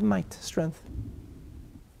you need to have might, strength.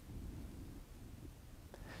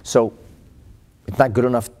 So it's not good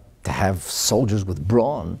enough to have soldiers with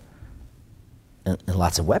brawn and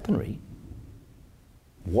lots of weaponry.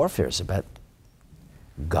 Warfare is about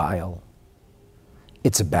guile.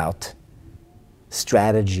 It's about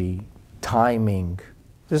strategy, timing.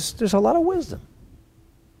 There's a lot of wisdom.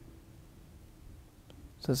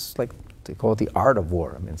 So it's like, they call it the art of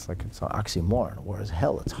war. I mean, it's an oxymoron. War is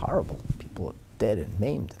hell. It's horrible. People are dead and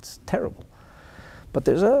maimed. It's terrible. But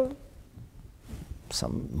there's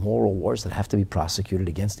some moral wars that have to be prosecuted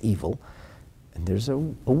against evil, and there's a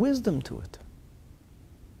wisdom to it.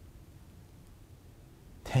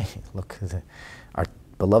 Hey, look, our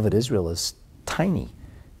beloved Israel is tiny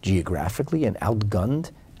geographically and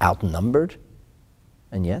outgunned, outnumbered,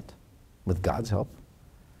 and yet, with God's help,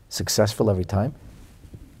 successful every time,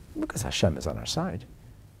 because Hashem is on our side.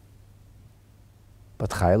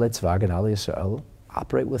 But Chayalei Tzva Agana Yisrael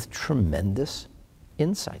operate with tremendous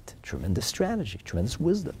insight, tremendous strategy, tremendous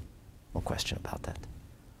wisdom. No question about that.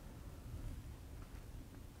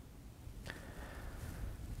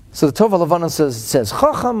 So the Tov HaLevanon says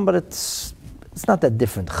Chacham, but it's not that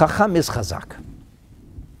different. Chacham is Chazak.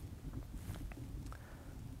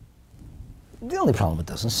 The only problem, it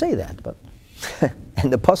doesn't say that, but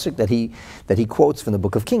and the pasuk that he quotes from the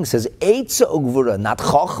book of Kings says Eitza ugvura, not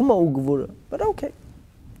Chachma ugvura. But okay,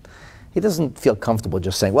 he doesn't feel comfortable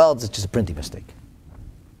just saying, well, it's just a printing mistake.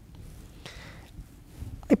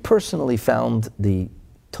 I personally found the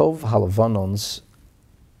Tov HaLevanon's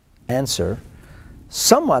answer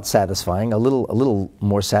somewhat satisfying, a little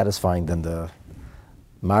more satisfying than the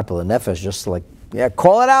Marpel and Nefesh, just like, yeah,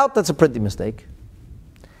 call it out, that's a printing mistake.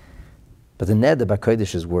 But the Ned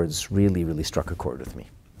HaKodesh's words really, really struck a chord with me.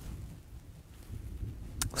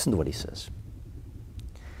 Listen to what he says.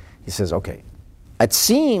 He says, okay, it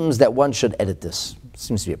seems that one should edit this. It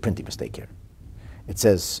seems to be a printing mistake here. It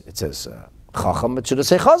says Chacham, it should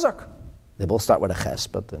say Chazak. They both start with a Ches,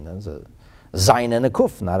 but then there's a Zayin and a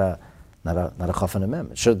Kuf, not a Chaf and a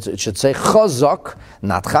Mem. It should say Chazak,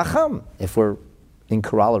 not Chacham, if we're in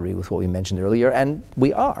corollary with what we mentioned earlier, and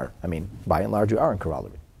we are. I mean, by and large, we are in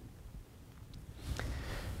corollary.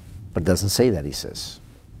 But it doesn't say that, he says.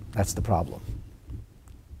 That's the problem.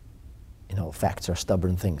 You know, facts are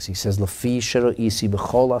stubborn things. He says, Lafi shero isi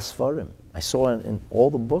b'chol asfarim. I saw in all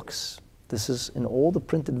the books, this is in all the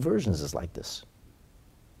printed versions is like this.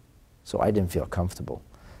 So I didn't feel comfortable,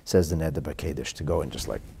 says the Ned HaKodesh, to go and just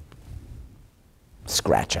like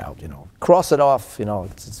scratch out, cross it off,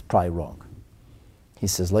 it's probably wrong. He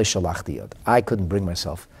says, Le shalachti yad. I couldn't bring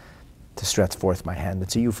myself to stretch forth my hand.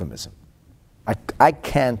 It's a euphemism. I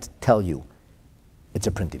can't tell you it's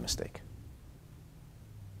a printing mistake.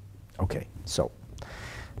 Okay, so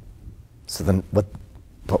then what?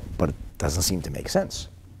 But it doesn't seem to make sense.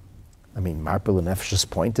 I mean, Marpil Nefesh's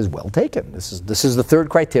point is well taken. This is the third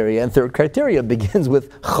criteria, and third criteria begins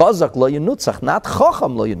with chazak lo yenutzach, not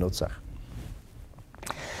chacham lo yenutzach.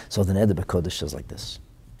 So the Neder B'Kodesh says like this.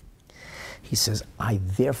 He says, I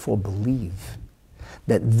therefore believe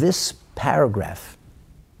that this paragraph,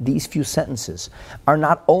 these few sentences, are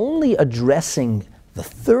not only addressing the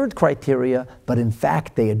third criteria, but in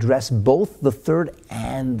fact they address both the third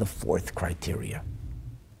and the fourth criteria.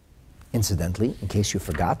 Incidentally, in case you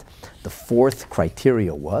forgot, the fourth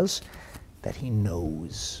criteria was that he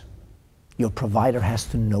knows. Your provider has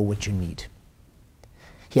to know what you need.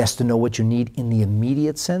 He has to know what you need in the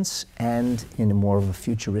immediate sense and in a more of a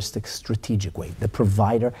futuristic, strategic way. The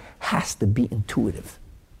provider has to be intuitive.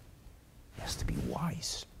 He has to be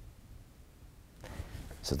wise.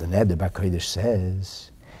 So the Neder B'Kodesh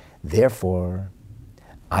says, therefore,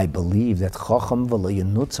 I believe that Chacham v'lo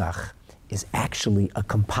yenutzach is actually a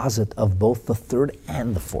composite of both the third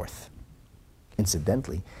and the fourth.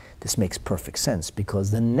 Incidentally, this makes perfect sense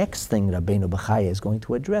because the next thing Rabbeinu Bachaya is going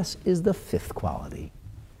to address is the fifth quality.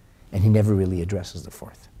 And he never really addresses the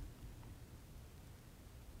fourth.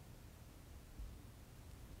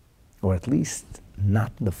 Or at least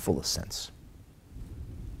not in the fullest sense.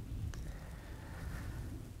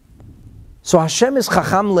 So Hashem is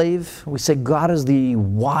Chacham Leiv. We say God is the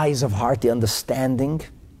wise of heart, the understanding.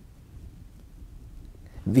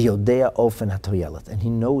 V'yodea ofen hatoyelet, and he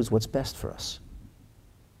knows what's best for us.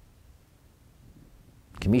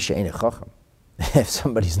 K'misha ein chacham. If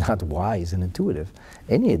somebody's not wise and intuitive,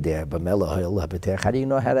 how do you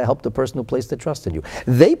know how to help the person who placed their trust in you?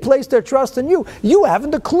 They placed their trust in you. You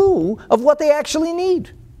haven't a clue of what they actually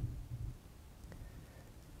need.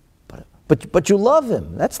 But you love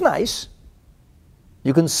him. That's nice.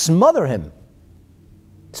 You can smother him.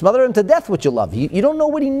 Smother him to death with your love. You don't know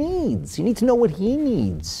what he needs. You need to know what he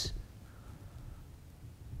needs.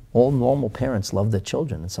 All normal parents love their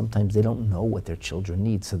children, and sometimes they don't know what their children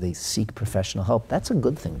need, so they seek professional help. That's a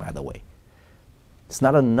good thing, by the way. It's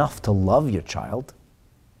not enough to love your child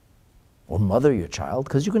or mother your child,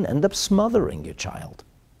 because you can end up smothering your child.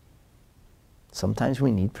 Sometimes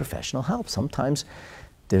we need professional help. Sometimes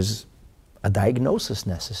there's a diagnosis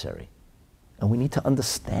necessary. And we need to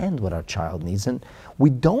understand what our child needs, and we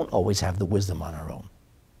don't always have the wisdom on our own.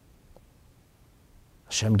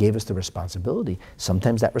 Hashem gave us the responsibility.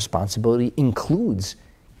 Sometimes that responsibility includes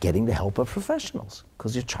getting the help of professionals,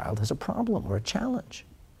 because your child has a problem or a challenge.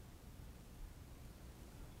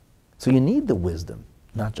 So you need the wisdom,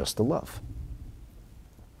 not just the love.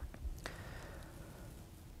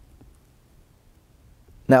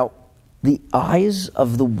 Now, the eyes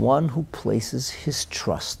of the one who places his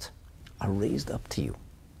trust are raised up to you.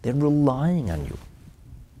 They're relying on you.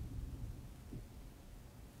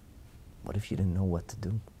 What if you didn't know what to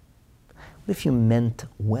do? What if you meant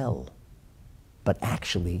well, but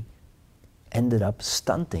actually ended up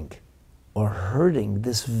stunting or hurting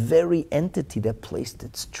this very entity that placed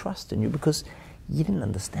its trust in you because you didn't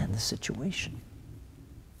understand the situation?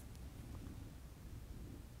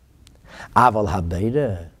 Aval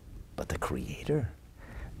habeira, but the Creator,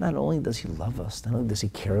 not only does he love us, not only does he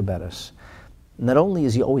care about us, not only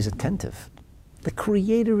is he always attentive, the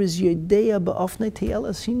Creator is Yodea ba'afnei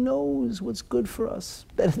te'eles. He knows what's good for us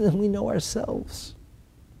better than we know ourselves.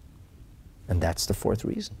 And that's the fourth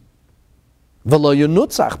reason. V'lo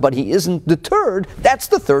yenutzach, but he isn't deterred. That's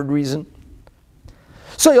the third reason.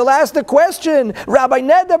 So you'll ask the question, Rabbi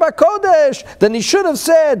Neder B'Kodesh, then he should have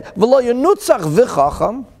said, V'lo yenutzach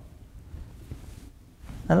v'chacham.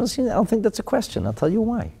 I don't think that's a question. I'll tell you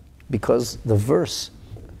why. Because the verse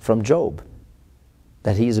from Job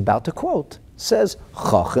that he is about to quote says,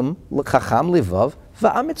 Chacham livav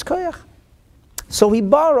va'amitz koyach. So he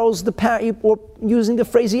borrows using the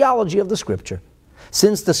phraseology of the scripture.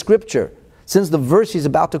 Since the verse he's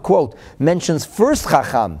about to quote mentions first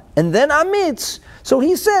Chacham and then Amitz, so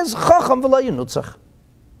he says, Chacham v'lo yenutzach.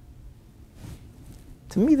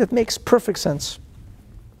 To me, that makes perfect sense.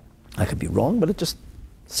 I could be wrong, but it just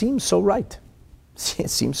seems so right. It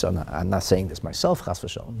seems so. I'm not saying this myself, chas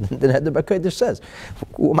v'shalom. The Neder B'Kodesh says,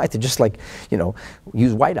 who am I to just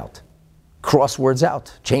use whiteout, cross words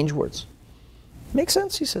out, change words? Makes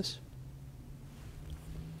sense, he says.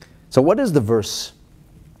 So what is the verse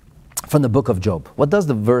from the book of Job? What does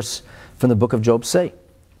the verse from the book of Job say?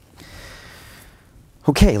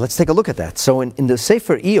 Okay, let's take a look at that. So in the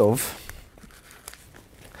Sefer Eov,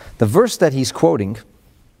 the verse that he's quoting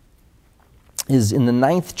is in the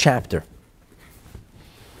 9th chapter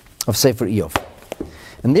of Sefer Eov.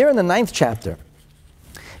 And there in the 9th chapter,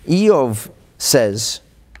 Eov says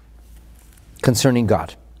concerning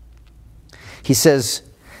God. He says,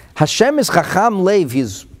 Hashem is chacham lev, he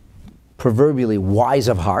is proverbially wise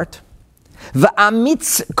of heart,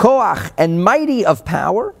 v'amitz koach, and mighty of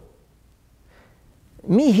power,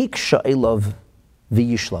 mi hiksha elov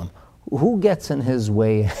v'yishlam, who gets in his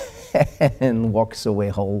way and walks away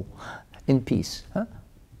whole in peace? Huh?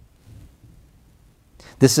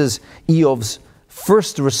 This is Eov's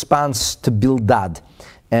first response to Bildad.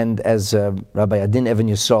 And as Rabbi Adin Even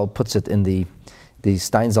Yisrael puts it in the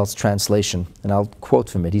Steinsaltz translation, and I'll quote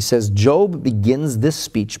from it, he says, Job begins this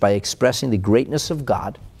speech by expressing the greatness of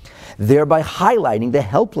God, thereby highlighting the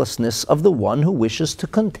helplessness of the one who wishes to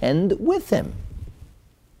contend with him.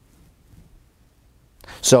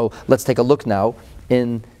 So let's take a look now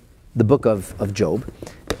in the book of Job.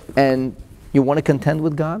 And you want to contend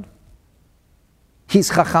with God? He's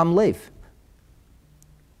Chacham Lev.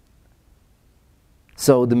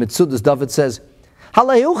 So the Mitzudas David says,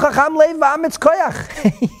 Halahu Chacham Lev v'amitz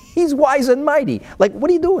koyach. He's wise and mighty. Like, what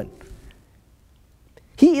are you doing?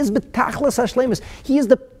 He is Bitachlas Hashlemus. He is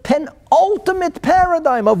the penultimate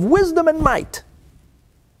paradigm of wisdom and might.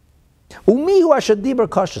 Umihu ashadibar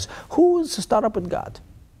kashas. Who is to start up with God?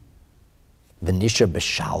 V'nisha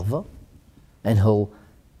b'shalva, and he'll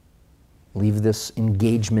leave this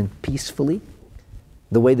engagement peacefully.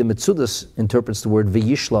 The way the Mitzudas interprets the word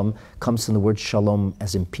v'yishlam comes from the word shalom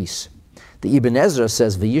as in peace. The Ibn Ezra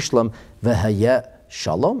says v'yishlam v'hayeh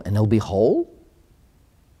shalom, and he'll be whole.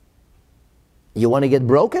 You want to get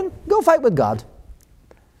broken? Go fight with God.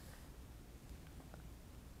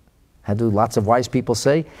 How do lots of wise people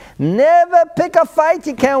say? Never pick a fight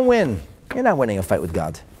you can't win. You're not winning a fight with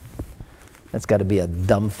God. That's got to be a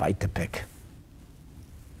dumb fight to pick.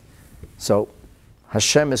 So,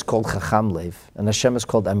 Hashem is called Chacham Lev, and Hashem is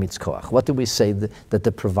called Amitz Koach. What do we say that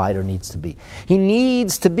the provider needs to be? He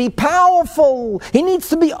needs to be powerful. He needs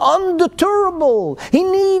to be undeterrable. He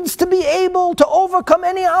needs to be able to overcome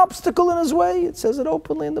any obstacle in his way. It says it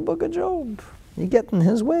openly in the book of Job. You get in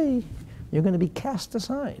his way, you're going to be cast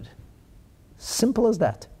aside. Simple as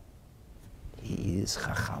that. He is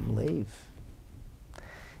Chacham Lev.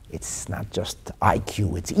 It's not just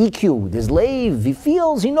IQ, it's EQ. There's Lev. He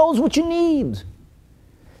feels, he knows what you need.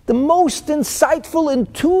 The most insightful,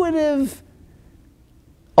 intuitive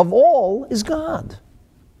of all is God.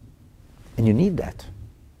 And you need that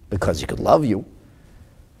because he could love you,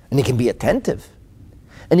 and he can be attentive,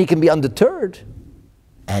 and he can be undeterred,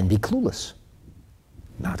 and be clueless.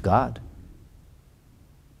 Not God.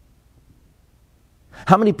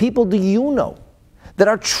 How many people do you know that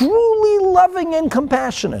are truly loving and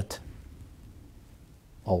compassionate?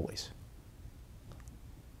 Always.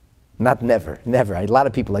 Not never, never. A lot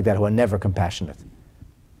of people like that who are never compassionate.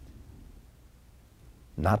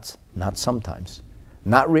 Not sometimes.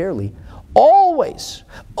 Not rarely. Always,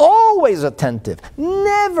 always attentive.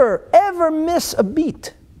 Never, ever miss a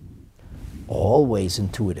beat. Always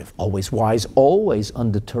intuitive, always wise, always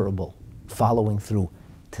undeterrable. Following through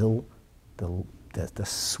till the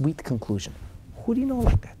sweet conclusion. Who do you know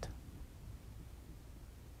like that?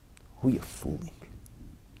 Who you're fooling?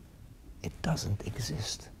 It doesn't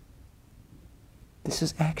exist. This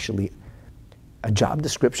is actually a job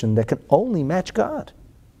description that can only match God.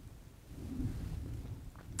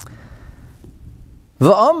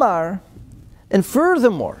 V'amar, and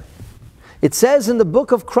furthermore, it says in the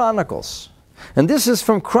book of Chronicles, and this is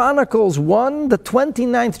from Chronicles 1, the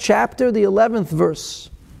 29th chapter, the 11th verse.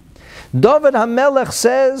 David HaMelech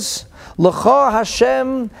says, L'cha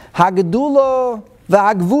Hashem hagdulo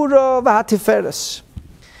v'hagvura v'hatiferes.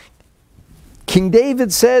 King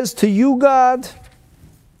David says, to you, God,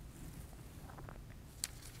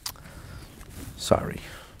 sorry.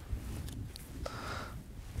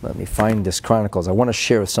 Let me find this Chronicles. I want to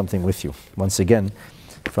share something with you. Once again,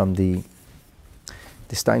 from the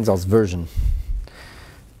Steinsaltz version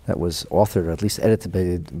that was authored, or at least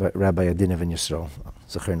edited by Rabbi Adin Even Yisrael.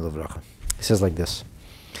 He says like this.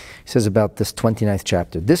 He says about this 29th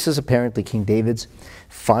chapter. This is apparently King David's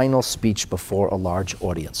final speech before a large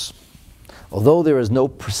audience. Although there is no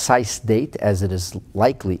precise date, as it is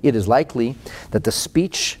likely that the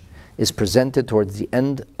speech is presented towards the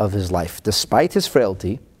end of his life. Despite his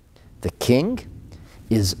frailty, the king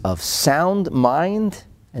is of sound mind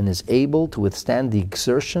and is able to withstand the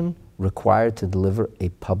exertion required to deliver a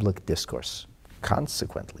public discourse.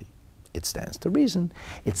 Consequently, it stands to reason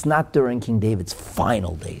it's not during King David's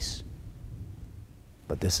final days,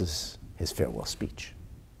 but this is his farewell speech.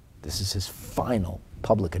 This is his final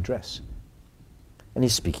public address. And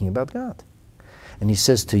he's speaking about God. And he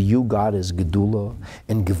says, to you God is Gedula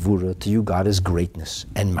and Gevura, to you God is greatness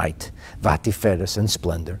and might, Vatiferes and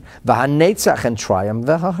splendor, Vahanetzach and triumph,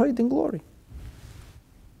 Vahahid and glory.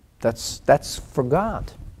 That's for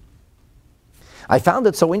God. I found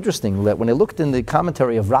it so interesting that when I looked in the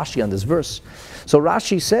commentary of Rashi on this verse, so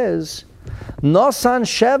Rashi says, Nosan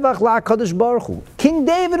Shevach LaKadosh Baruch Hu. King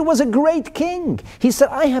David was a great king. He said,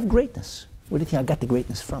 I have greatness. Where do you think I got the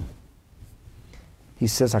greatness from? He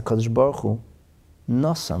says, HaKadosh Baruch Hu,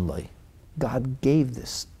 Nosan Loi. God gave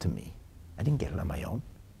this to me. I didn't get it on my own.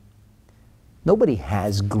 Nobody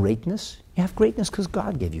has greatness. You have greatness because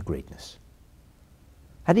God gave you greatness.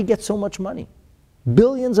 How did he get so much money?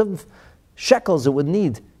 Billions of shekels it would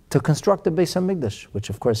need to construct the Beis HaMikdash, which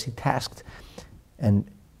of course he tasked and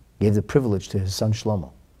gave the privilege to his son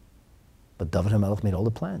Shlomo. But David HaMelech made all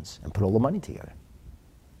the plans and put all the money together.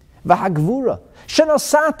 V'hagvura,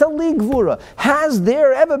 shenosata li gvura. Has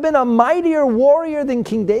there ever been a mightier warrior than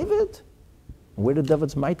King David? Where did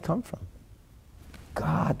David's might come from?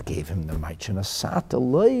 God gave him the might. Shenosata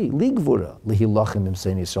li gvura lihilachim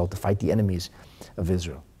imsein Yisrael, to fight the enemies of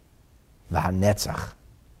Israel. V'hanetzach.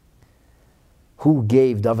 Who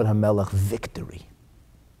gave David HaMelech victory?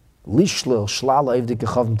 Lishlil shlala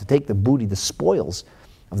evdikechavim, to take the booty, the spoils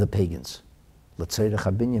of the pagans. L'tzayir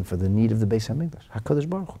chabinyan, for the need of the Beis HaMikdash. HaKadosh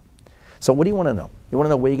Baruch Hu. So what do you want to know? You want to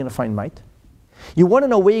know where you're going to find might? You want to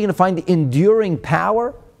know where you're going to find the enduring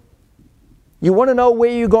power? You want to know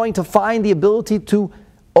where you're going to find the ability to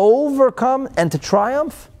overcome and to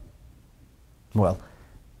triumph? Well,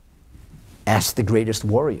 ask the greatest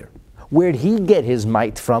warrior. Where did he get his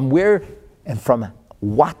might from? Where and from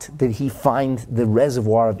what did he find the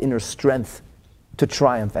reservoir of inner strength to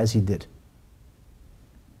triumph as he did?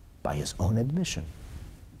 By his own admission.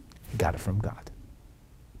 He got it from God.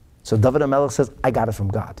 So David HaMelech says, I got it from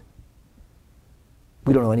God.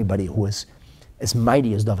 We don't know anybody who is as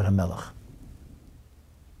mighty as David HaMelech.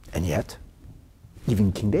 And yet,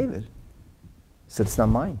 even King David said, it's not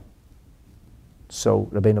mine. So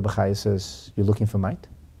Rabbeinu Bachaya says, you're looking for might?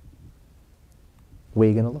 Where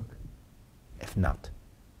are you going to look? If not,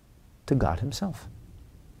 to God himself.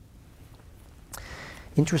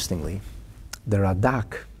 Interestingly, the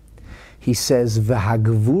Radak, he says,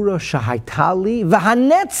 V'hagvura shahaitali,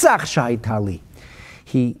 v'hanetzach shahaitali.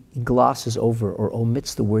 He glosses over or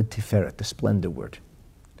omits the word tiferet, the splendor word.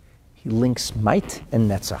 He links might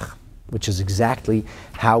and netzach, which is exactly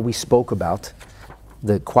how we spoke about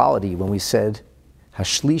the quality when we said,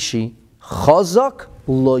 Hashlishi chazak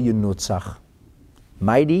lo yunutzach.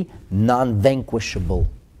 Mighty, non-vanquishable.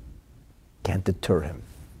 Can't deter him.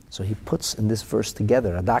 So he puts in this verse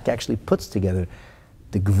together, Radak actually puts together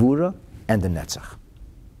the Gvura and the Netzach.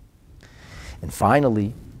 And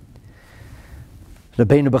finally,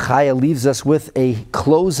 Rabbeinu Bachaya leaves us with a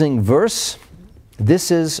closing verse. This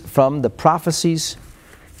is from the prophecies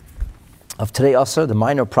of Terei Asar, the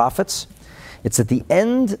minor prophets. It's at the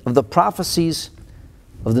end of the prophecies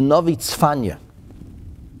of the Navi Tzfanya.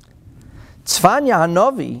 Tzfanya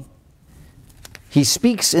HaNavi, he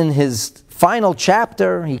speaks in his final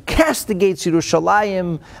chapter, he castigates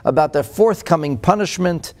Yerushalayim about their forthcoming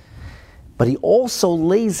punishment, but he also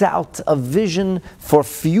lays out a vision for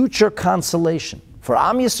future consolation, for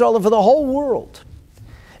Am Yisrael and for the whole world.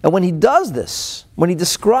 And when he does this, when he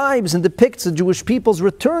describes and depicts the Jewish people's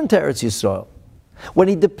return to Eretz Yisrael, when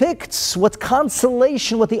he depicts what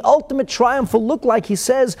consolation, what the ultimate triumph will look like, he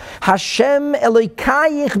says, Hashem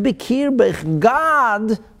Eloikayich Bekirbech,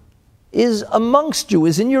 God is amongst you,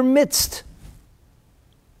 is in your midst.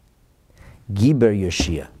 Giber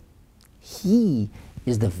Yoshia, he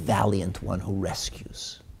is the valiant one who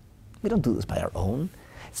rescues. We don't do this by our own.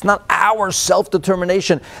 It's not our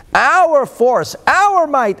self-determination, our force, our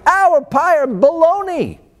might, our power,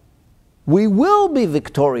 baloney. We will be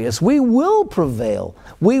victorious. We will prevail.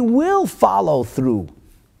 We will follow through.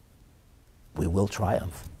 We will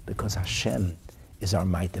triumph because Hashem is our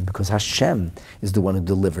might and because Hashem is the one who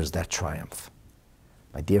delivers that triumph.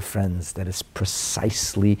 My dear friends, that is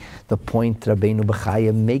precisely the point Rabbeinu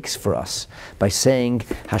Bachaya makes for us by saying,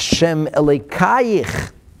 Hashem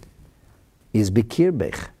Eleikayich is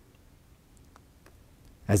Bekirbech.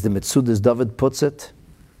 As the Metzudas David puts it,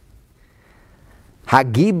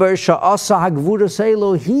 Hagiber sha'asa hagvura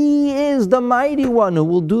seilo. He is the mighty one who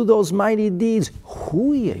will do those mighty deeds.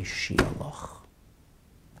 Hu yeshialoch.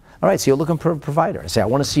 All right, so you're looking for a provider. I say, I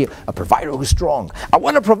want to see a provider who's strong. I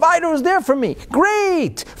want a provider who's there for me.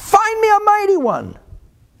 Great! Find me a mighty one.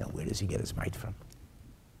 Now, where does he get his might from?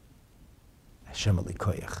 Hashem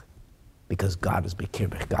Elikoyach. Because God is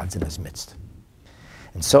Bekirbech, God's in his midst.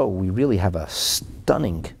 And so we really have a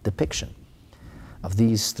stunning depiction of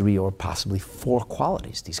these 3 or possibly 4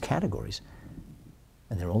 qualities, these categories,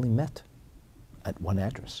 and they're only met at one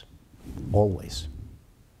address, always.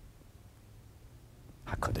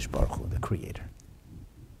 HaKadosh Baruch Hu, the Creator.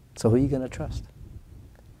 So who are you going to trust?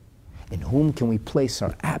 In whom can we place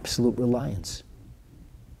our absolute reliance?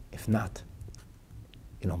 If not,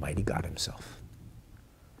 in Almighty God Himself.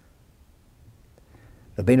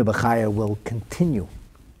 Rabbeinu Bachaya will continue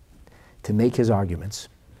to make his arguments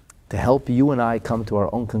to help you and I come to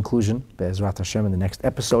our own conclusion, Be'ezrat Hashem, in the next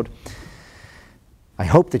episode. I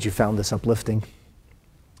hope that you found this uplifting.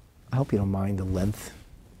 I hope you don't mind the length,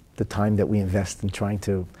 the time that we invest in trying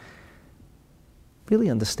to really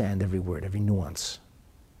understand every word, every nuance.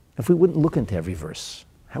 If we wouldn't look into every verse,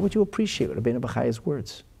 how would you appreciate Rabbeinu Bachaya's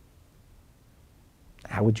words?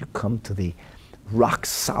 How would you come to the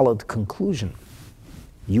rock-solid conclusion?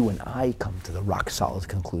 You and I come to the rock-solid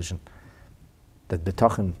conclusion that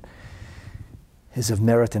Bitachon is of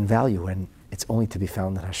merit and value, and it's only to be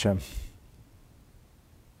found in Hashem.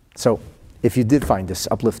 So, if you did find this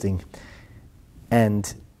uplifting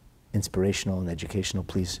and inspirational and educational,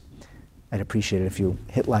 please, I'd appreciate it if you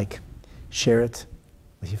hit like, share it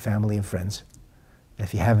with your family and friends. And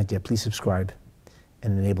if you haven't yet, please subscribe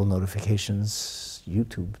and enable notifications,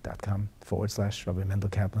 youtube.com/Rabbi Mendel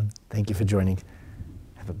Kaplan. Thank you for joining.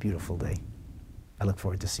 Have a beautiful day. I look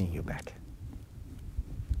forward to seeing you back.